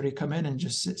somebody come in and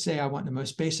just say, I want the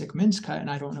most basic men's cut, and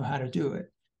I don't know how to do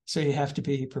it. So you have to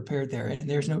be prepared there. And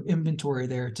there's no inventory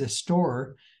there to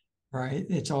store, right?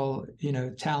 It's all,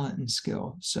 talent and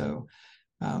skill. So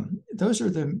those are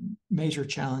the major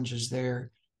challenges there.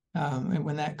 And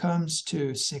when that comes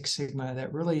to Six Sigma,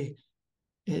 that really,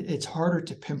 it's harder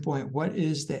to pinpoint what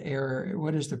is the error,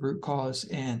 what is the root cause,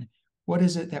 and what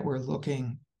is it that we're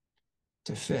looking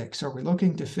to fix. Are we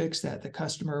looking to fix that the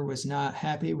customer was not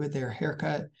happy with their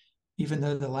haircut, even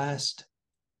though the last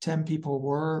 10 people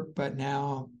were, but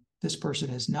now this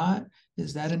person is not?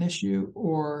 Is that an issue?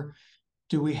 Or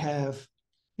do we have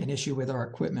an issue with our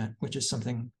equipment, which is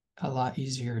something a lot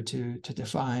easier to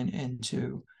define and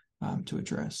to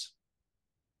address?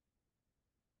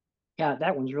 Yeah,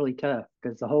 that one's really tough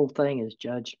because the whole thing is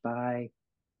judged by,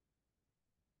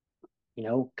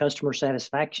 customer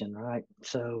satisfaction, right?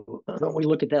 So we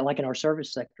look at that like in our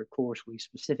service sector course, we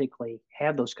specifically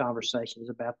have those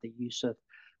conversations about the use of,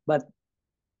 but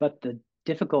the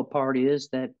difficult part is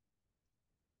that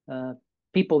uh,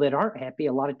 people that aren't happy,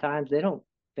 a lot of times they don't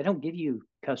give you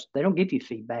they don't give you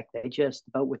feedback. They just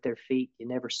vote with their feet. You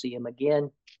never see them again,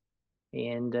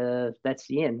 and that's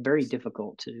the end. Very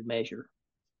difficult to measure.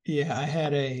 Yeah,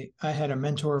 I had a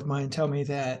mentor of mine tell me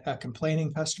that a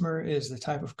complaining customer is the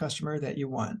type of customer that you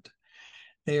want.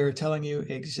 They are telling you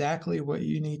exactly what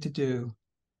you need to do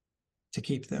to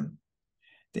keep them.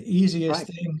 The easiest Right.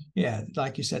 thing, yeah,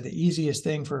 like you said, the easiest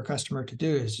thing for a customer to do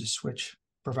is just switch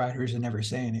providers and never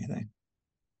say anything.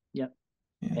 Yep.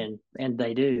 Yeah. And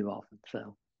they do often.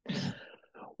 So Yeah.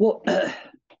 well,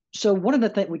 so one of the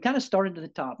things we kind of started at the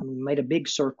top and we made a big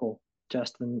circle,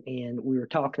 Justin, and we were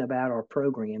talking about our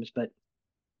programs, but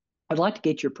I'd like to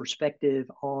get your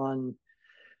perspective on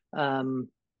um,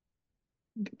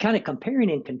 kind of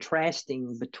comparing and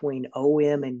contrasting between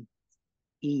OM and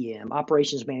EM,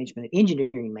 operations management and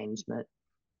engineering management,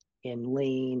 and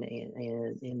Lean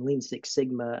and Lean Six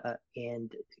Sigma,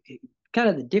 and kind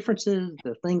of the differences,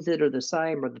 the things that are the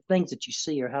same, or the things that you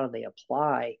see, or how do they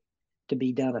apply to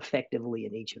be done effectively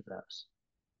in each of those?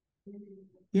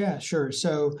 Yeah, sure.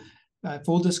 So,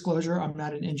 full disclosure, I'm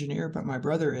not an engineer, but my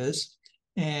brother is,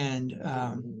 and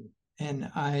Mm-hmm.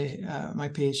 I my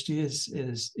PhD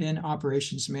is in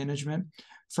operations management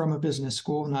from a business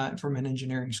school, not from an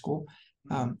engineering school.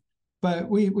 Um, but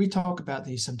we talk about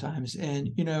these sometimes, and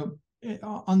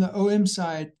on the OM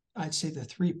side, I'd say the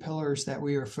three pillars that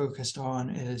we are focused on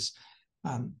is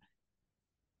um,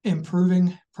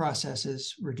 improving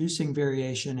processes, reducing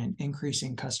variation, and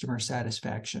increasing customer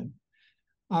satisfaction.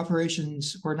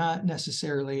 Operations, we're not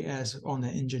necessarily, as on the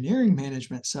engineering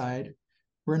management side,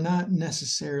 we're not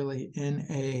necessarily in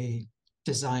a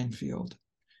design field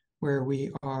where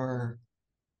we are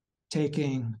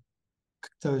taking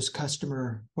those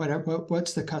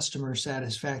what's the customer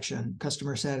satisfaction.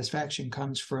 Customer satisfaction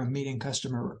comes from meeting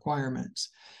customer requirements.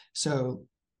 So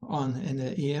in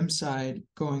the EM side,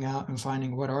 going out and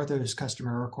finding what are those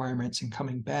customer requirements and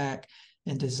coming back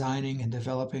and designing and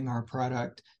developing our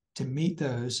product to meet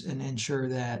those and ensure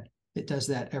that it does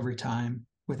that every time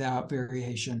without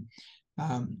variation,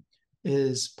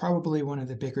 is probably one of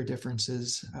the bigger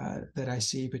differences that I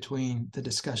see between the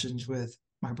discussions with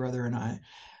my brother and I,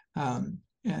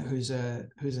 who's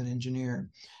an engineer,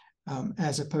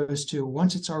 as opposed to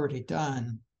once it's already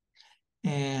done,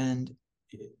 and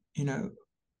you know,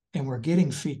 and we're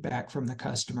getting feedback from the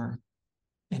customer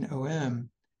in OM.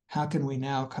 How can we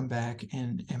now come back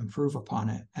and improve upon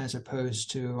it, as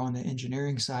opposed to on the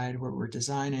engineering side where we're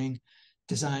designing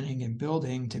and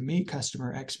building to meet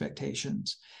customer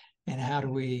expectations? And how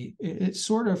do it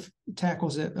sort of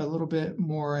tackles it a little bit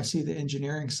more. I see the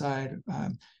engineering side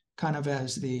kind of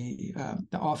as the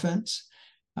offense,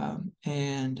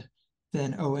 and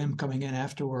then OM coming in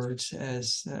afterwards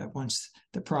as once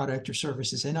the product or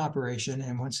service is in operation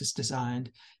and once it's designed,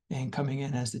 and coming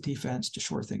in as the defense to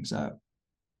shore things up.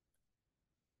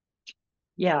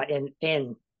 Yeah,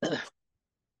 and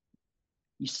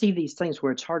you see these things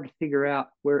where it's hard to figure out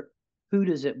who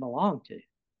does it belong to.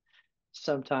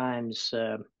 Sometimes,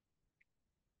 I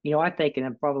think, and I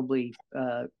probably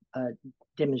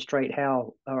demonstrate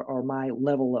how or my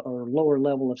level or lower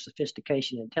level of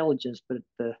sophistication and intelligence, but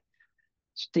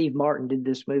Steve Martin did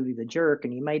this movie, The Jerk,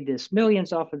 and he made this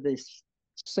millions off of this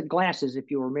glasses,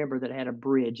 if you remember, that had a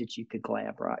bridge that you could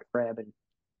grab,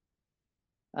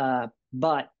 and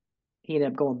but he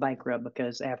ended up going bankrupt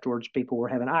because afterwards people were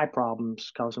having eye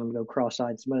problems, causing them to go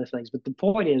cross-eyed and some other things. But the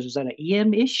point is that an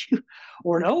EM issue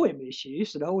or an OM issue?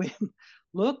 So OM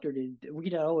looked or did,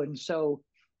 and so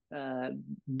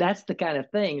that's the kind of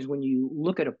things when you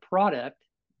look at a product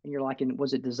and you're like,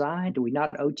 was it designed? Do we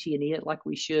not OT&E it like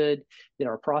we should? Did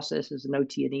our processes and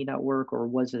OT&E not work? Or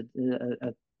was it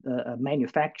a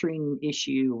manufacturing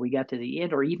issue? We got to the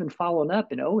end, or even following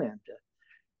up in OM to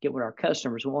get what our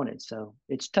customers wanted. So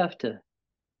it's tough to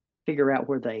figure out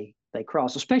where they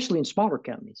cross, especially in smaller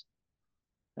companies.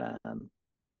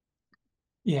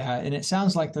 Yeah, and it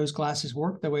sounds like those glasses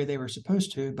worked the way they were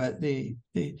supposed to, but they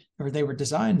were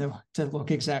designed to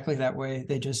look exactly that way.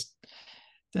 They just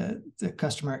the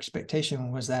customer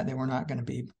expectation was that they were not going to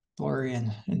be blurry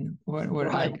and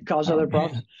right, cause other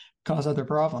problems. Cause other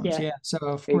problems. Yeah. Yeah. So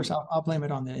of course I'll blame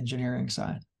it on the engineering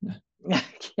side.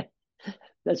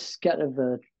 That's kind of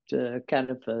the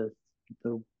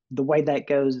way that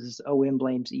goes is OM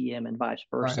blames EM and vice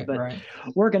versa. Right, but right.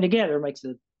 working together makes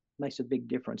a big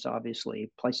difference. Obviously,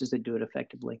 places that do it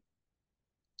effectively.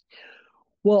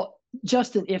 Well,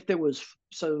 Justin, if there was,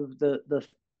 so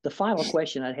the final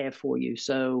question I'd have for you.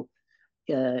 So,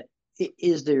 uh,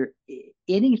 is there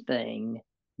anything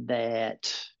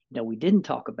that we didn't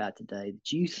talk about today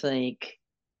that you think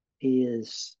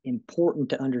is important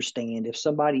to understand if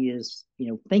somebody is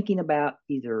thinking about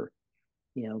either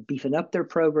beefing up their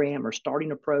program or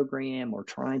starting a program or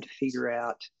trying to figure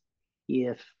out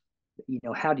if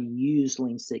how to use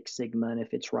Lean Six Sigma and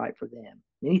if it's right for them?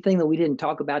 Anything that we didn't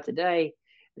talk about today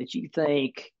that you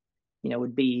think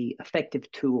would be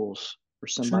effective tools for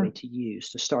somebody Sure. to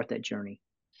use to start that journey?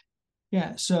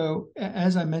 Yeah. So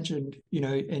as I mentioned,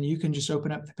 and you can just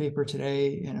open up the paper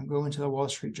today and go into the Wall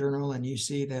Street Journal and you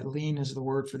see that lean is the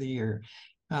word for the year.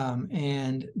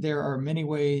 And there are many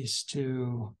ways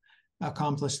to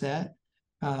accomplish that.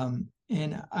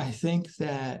 And I think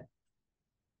that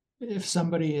if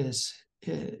somebody is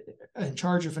in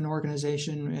charge of an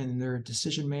organization and they're a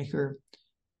decision maker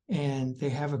and they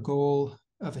have a goal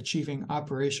of achieving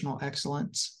operational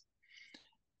excellence,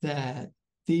 that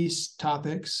these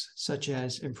topics, such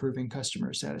as improving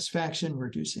customer satisfaction,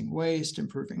 reducing waste,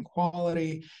 improving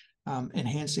quality,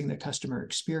 enhancing the customer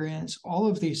experience, all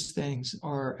of these things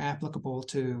are applicable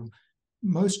to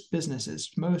most businesses,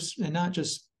 and not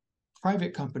just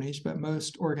private companies, but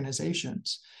most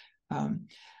organizations. Um,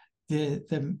 the,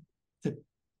 the, the,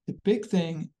 the big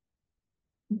thing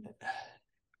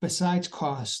besides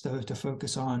cost, though, to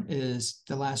focus on is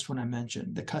the last one I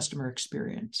mentioned, the customer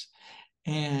experience.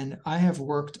 And I have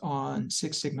worked on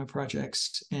Six Sigma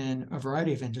projects in a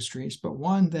variety of industries, but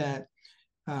one that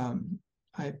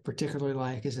I particularly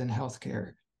like is in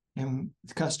healthcare, and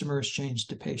the customer is changed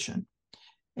to patient.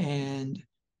 And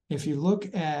if you look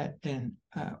at an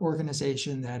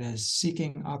organization that is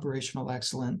seeking operational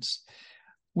excellence,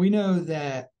 we know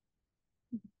that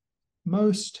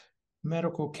most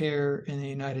medical care in the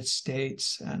United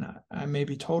States, and I may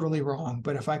be totally wrong,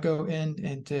 but if I go in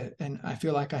and I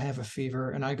feel like I have a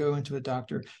fever and I go into a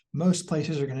doctor, most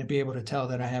places are going to be able to tell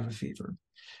that I have a fever.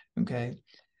 Okay.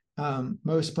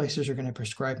 Most places are going to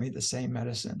prescribe me the same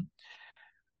medicine.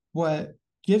 What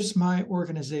gives my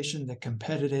organization the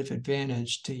competitive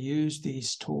advantage to use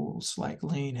these tools like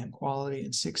Lean and Quality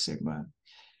and Six Sigma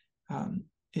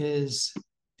is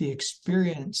the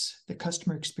experience, the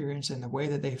customer experience, and the way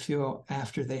that they feel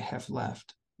after they have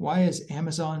left. Why is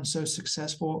Amazon so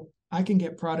successful? I can go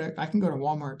to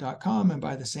Walmart.com and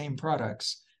buy the same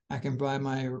products. I can buy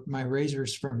my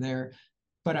razors from there.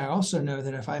 But I also know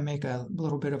that if I make a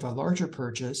little bit of a larger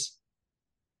purchase,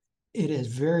 it is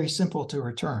very simple to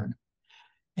return.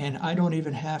 And I don't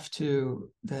even have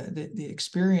to, the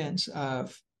experience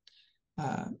of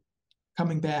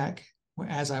coming back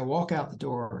as I walk out the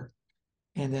door,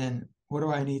 and then what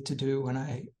do I need to do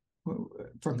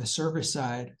from the service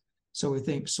side? So we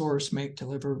think source, make,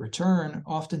 deliver, return.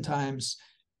 Oftentimes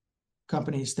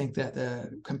companies think that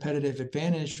the competitive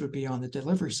advantage would be on the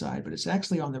delivery side, but it's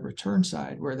actually on the return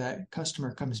side where that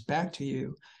customer comes back to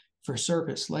you for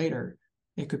service later.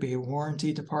 It could be a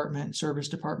warranty department, service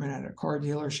department at a car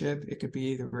dealership. It could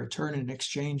be the return and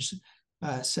exchange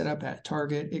setup at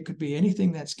Target. It could be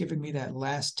anything that's giving me that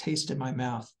last taste in my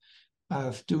mouth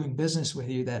of doing business with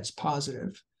you that's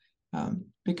positive.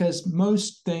 Because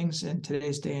most things in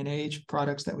today's day and age,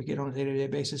 products that we get on a day-to-day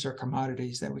basis are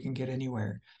commodities that we can get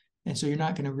anywhere. And so you're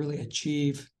not going to really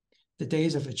achieve the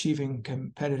days of achieving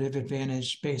competitive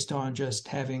advantage based on just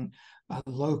having a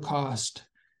low cost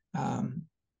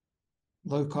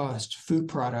food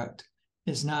product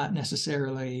is not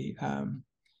necessarily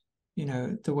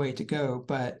the way to go.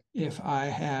 But if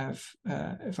I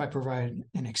provide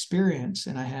an experience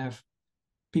and I have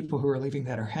people who are leaving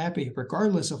that are happy,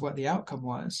 regardless of what the outcome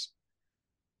was,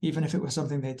 even if it was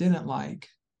something they didn't like,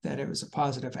 that it was a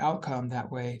positive outcome that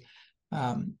way,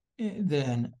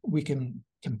 then we can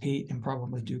compete and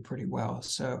probably do pretty well.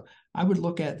 So I would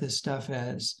look at this stuff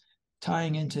as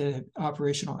tying into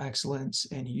operational excellence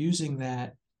and using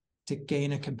that to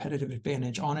gain a competitive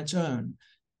advantage on its own,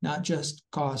 not just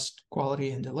cost,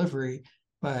 quality, and delivery,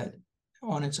 but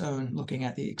on its own, looking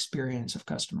at the experience of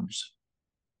customers.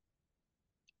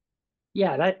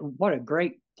 Yeah, what a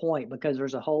great point, because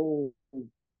there's a whole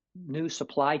new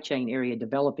supply chain area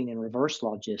developing in reverse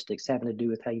logistics having to do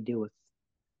with how you deal with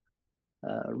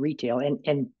retail,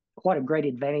 and what a great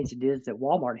advantage it is that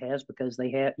Walmart has, because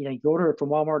they have, you order it from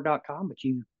Walmart.com, but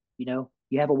you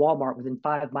have a Walmart within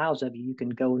 5 miles of you. You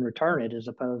can go and return it as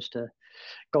opposed to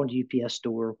going to UPS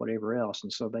store or whatever else.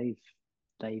 And so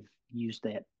they've used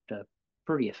that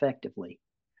pretty effectively.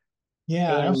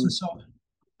 Yeah, I And also saw.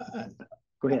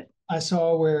 Go ahead. I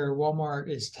saw where Walmart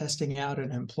is testing out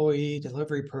an employee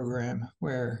delivery program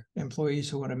where employees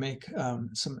who want to make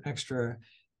some extra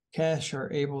cash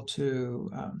are able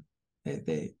to,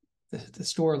 the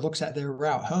store looks at their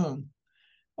route home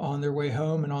on their way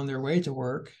home and on their way to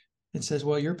work and says,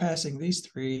 well, you're passing these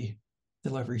 3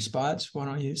 delivery spots. Why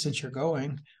don't you, since you're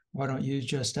going, why don't you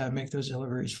just make those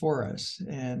deliveries for us?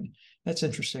 And that's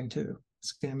interesting too.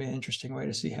 It's going to be an interesting way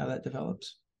to see how that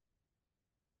develops.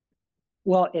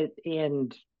 Well,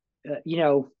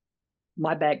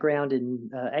 my background in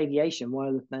aviation, one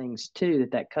of the things too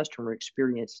that customer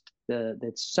experienced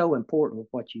that's so important with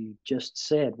what you just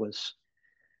said was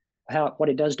what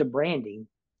it does to branding.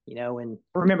 And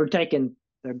I remember taking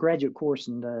a graduate course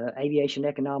in aviation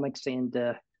economics, and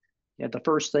the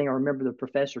first thing I remember the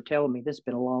professor telling me, this has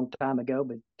been a long time ago,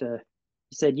 but he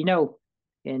said,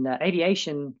 in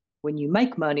aviation, when you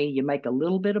make money, you make a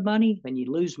little bit of money. When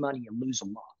you lose money, you lose a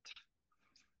lot.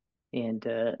 And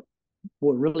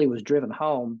what really was driven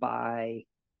home by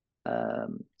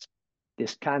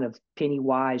this kind of penny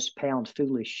wise, pound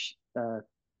foolish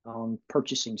on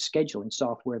purchasing scheduling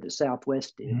software that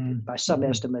Southwest did. Mm-hmm. By some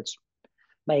estimates,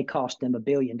 may cost them $1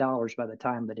 billion by the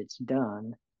time that it's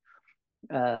done.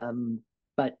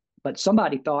 But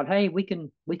somebody thought, hey, we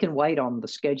can wait on the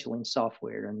scheduling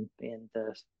software, and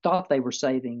thought they were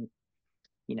saving,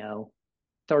 $30 or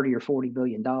 $40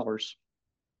 billion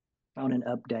on an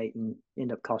update, and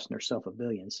end up costing herself $1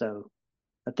 billion. So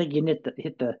I think you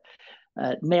hit the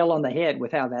nail on the head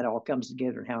with how that all comes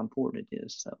together and how important it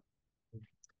is. So,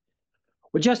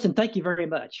 well, Justin, thank you very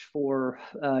much for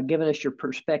giving us your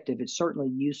perspective. It's certainly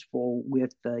useful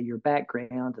with your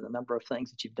background and the number of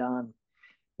things that you've done,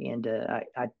 and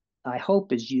I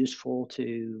hope is useful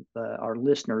to our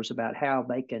listeners about how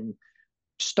they can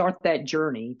start that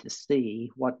journey to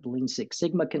see what Lean Six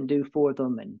Sigma can do for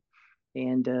them,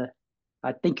 and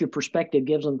I think your perspective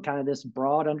gives them kind of this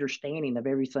broad understanding of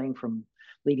everything from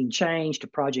leading change to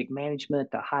project management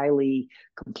to highly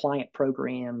compliant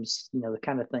programs, the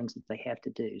kind of things that they have to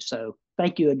do. So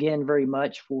thank you again very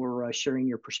much for sharing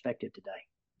your perspective today.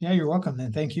 Yeah, you're welcome.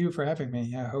 And thank you for having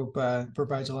me. I hope it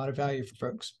provides a lot of value for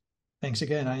folks. Thanks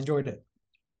again. I enjoyed it.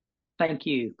 Thank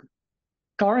you.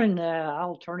 Karin,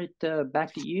 I'll turn it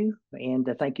back to you. And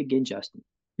thank you again, Justin.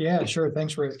 Yeah, sure.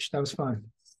 Thanks, Rich. That was fun.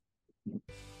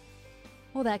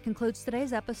 Well, that concludes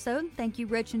today's episode. Thank you,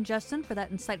 Rich and Justin, for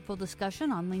that insightful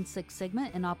discussion on Lean Six Sigma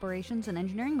in operations and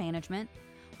engineering management.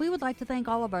 We would like to thank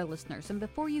all of our listeners. And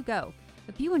before you go,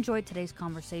 if you enjoyed today's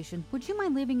conversation, would you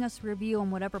mind leaving us a review on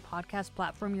whatever podcast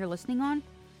platform you're listening on?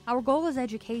 Our goal is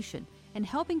education and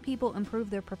helping people improve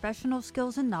their professional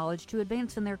skills and knowledge to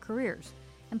advance in their careers.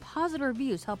 And positive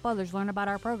reviews help others learn about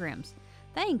our programs.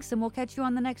 Thanks, and we'll catch you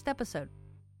on the next episode.